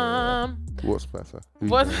dun. What's better?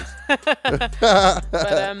 But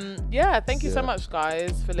thank you so much,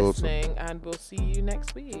 guys, for listening, and we'll see you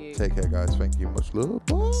next week. Take care, guys. Thank you. Much love.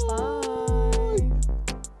 Bye.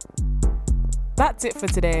 That's it for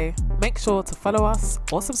today. Make sure to follow us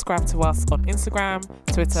or subscribe to us on Instagram,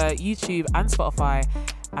 Twitter, YouTube, and Spotify,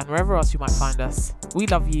 and wherever else you might find us. We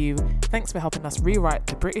love you. Thanks for helping us rewrite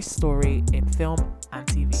the British story in film and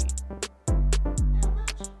TV.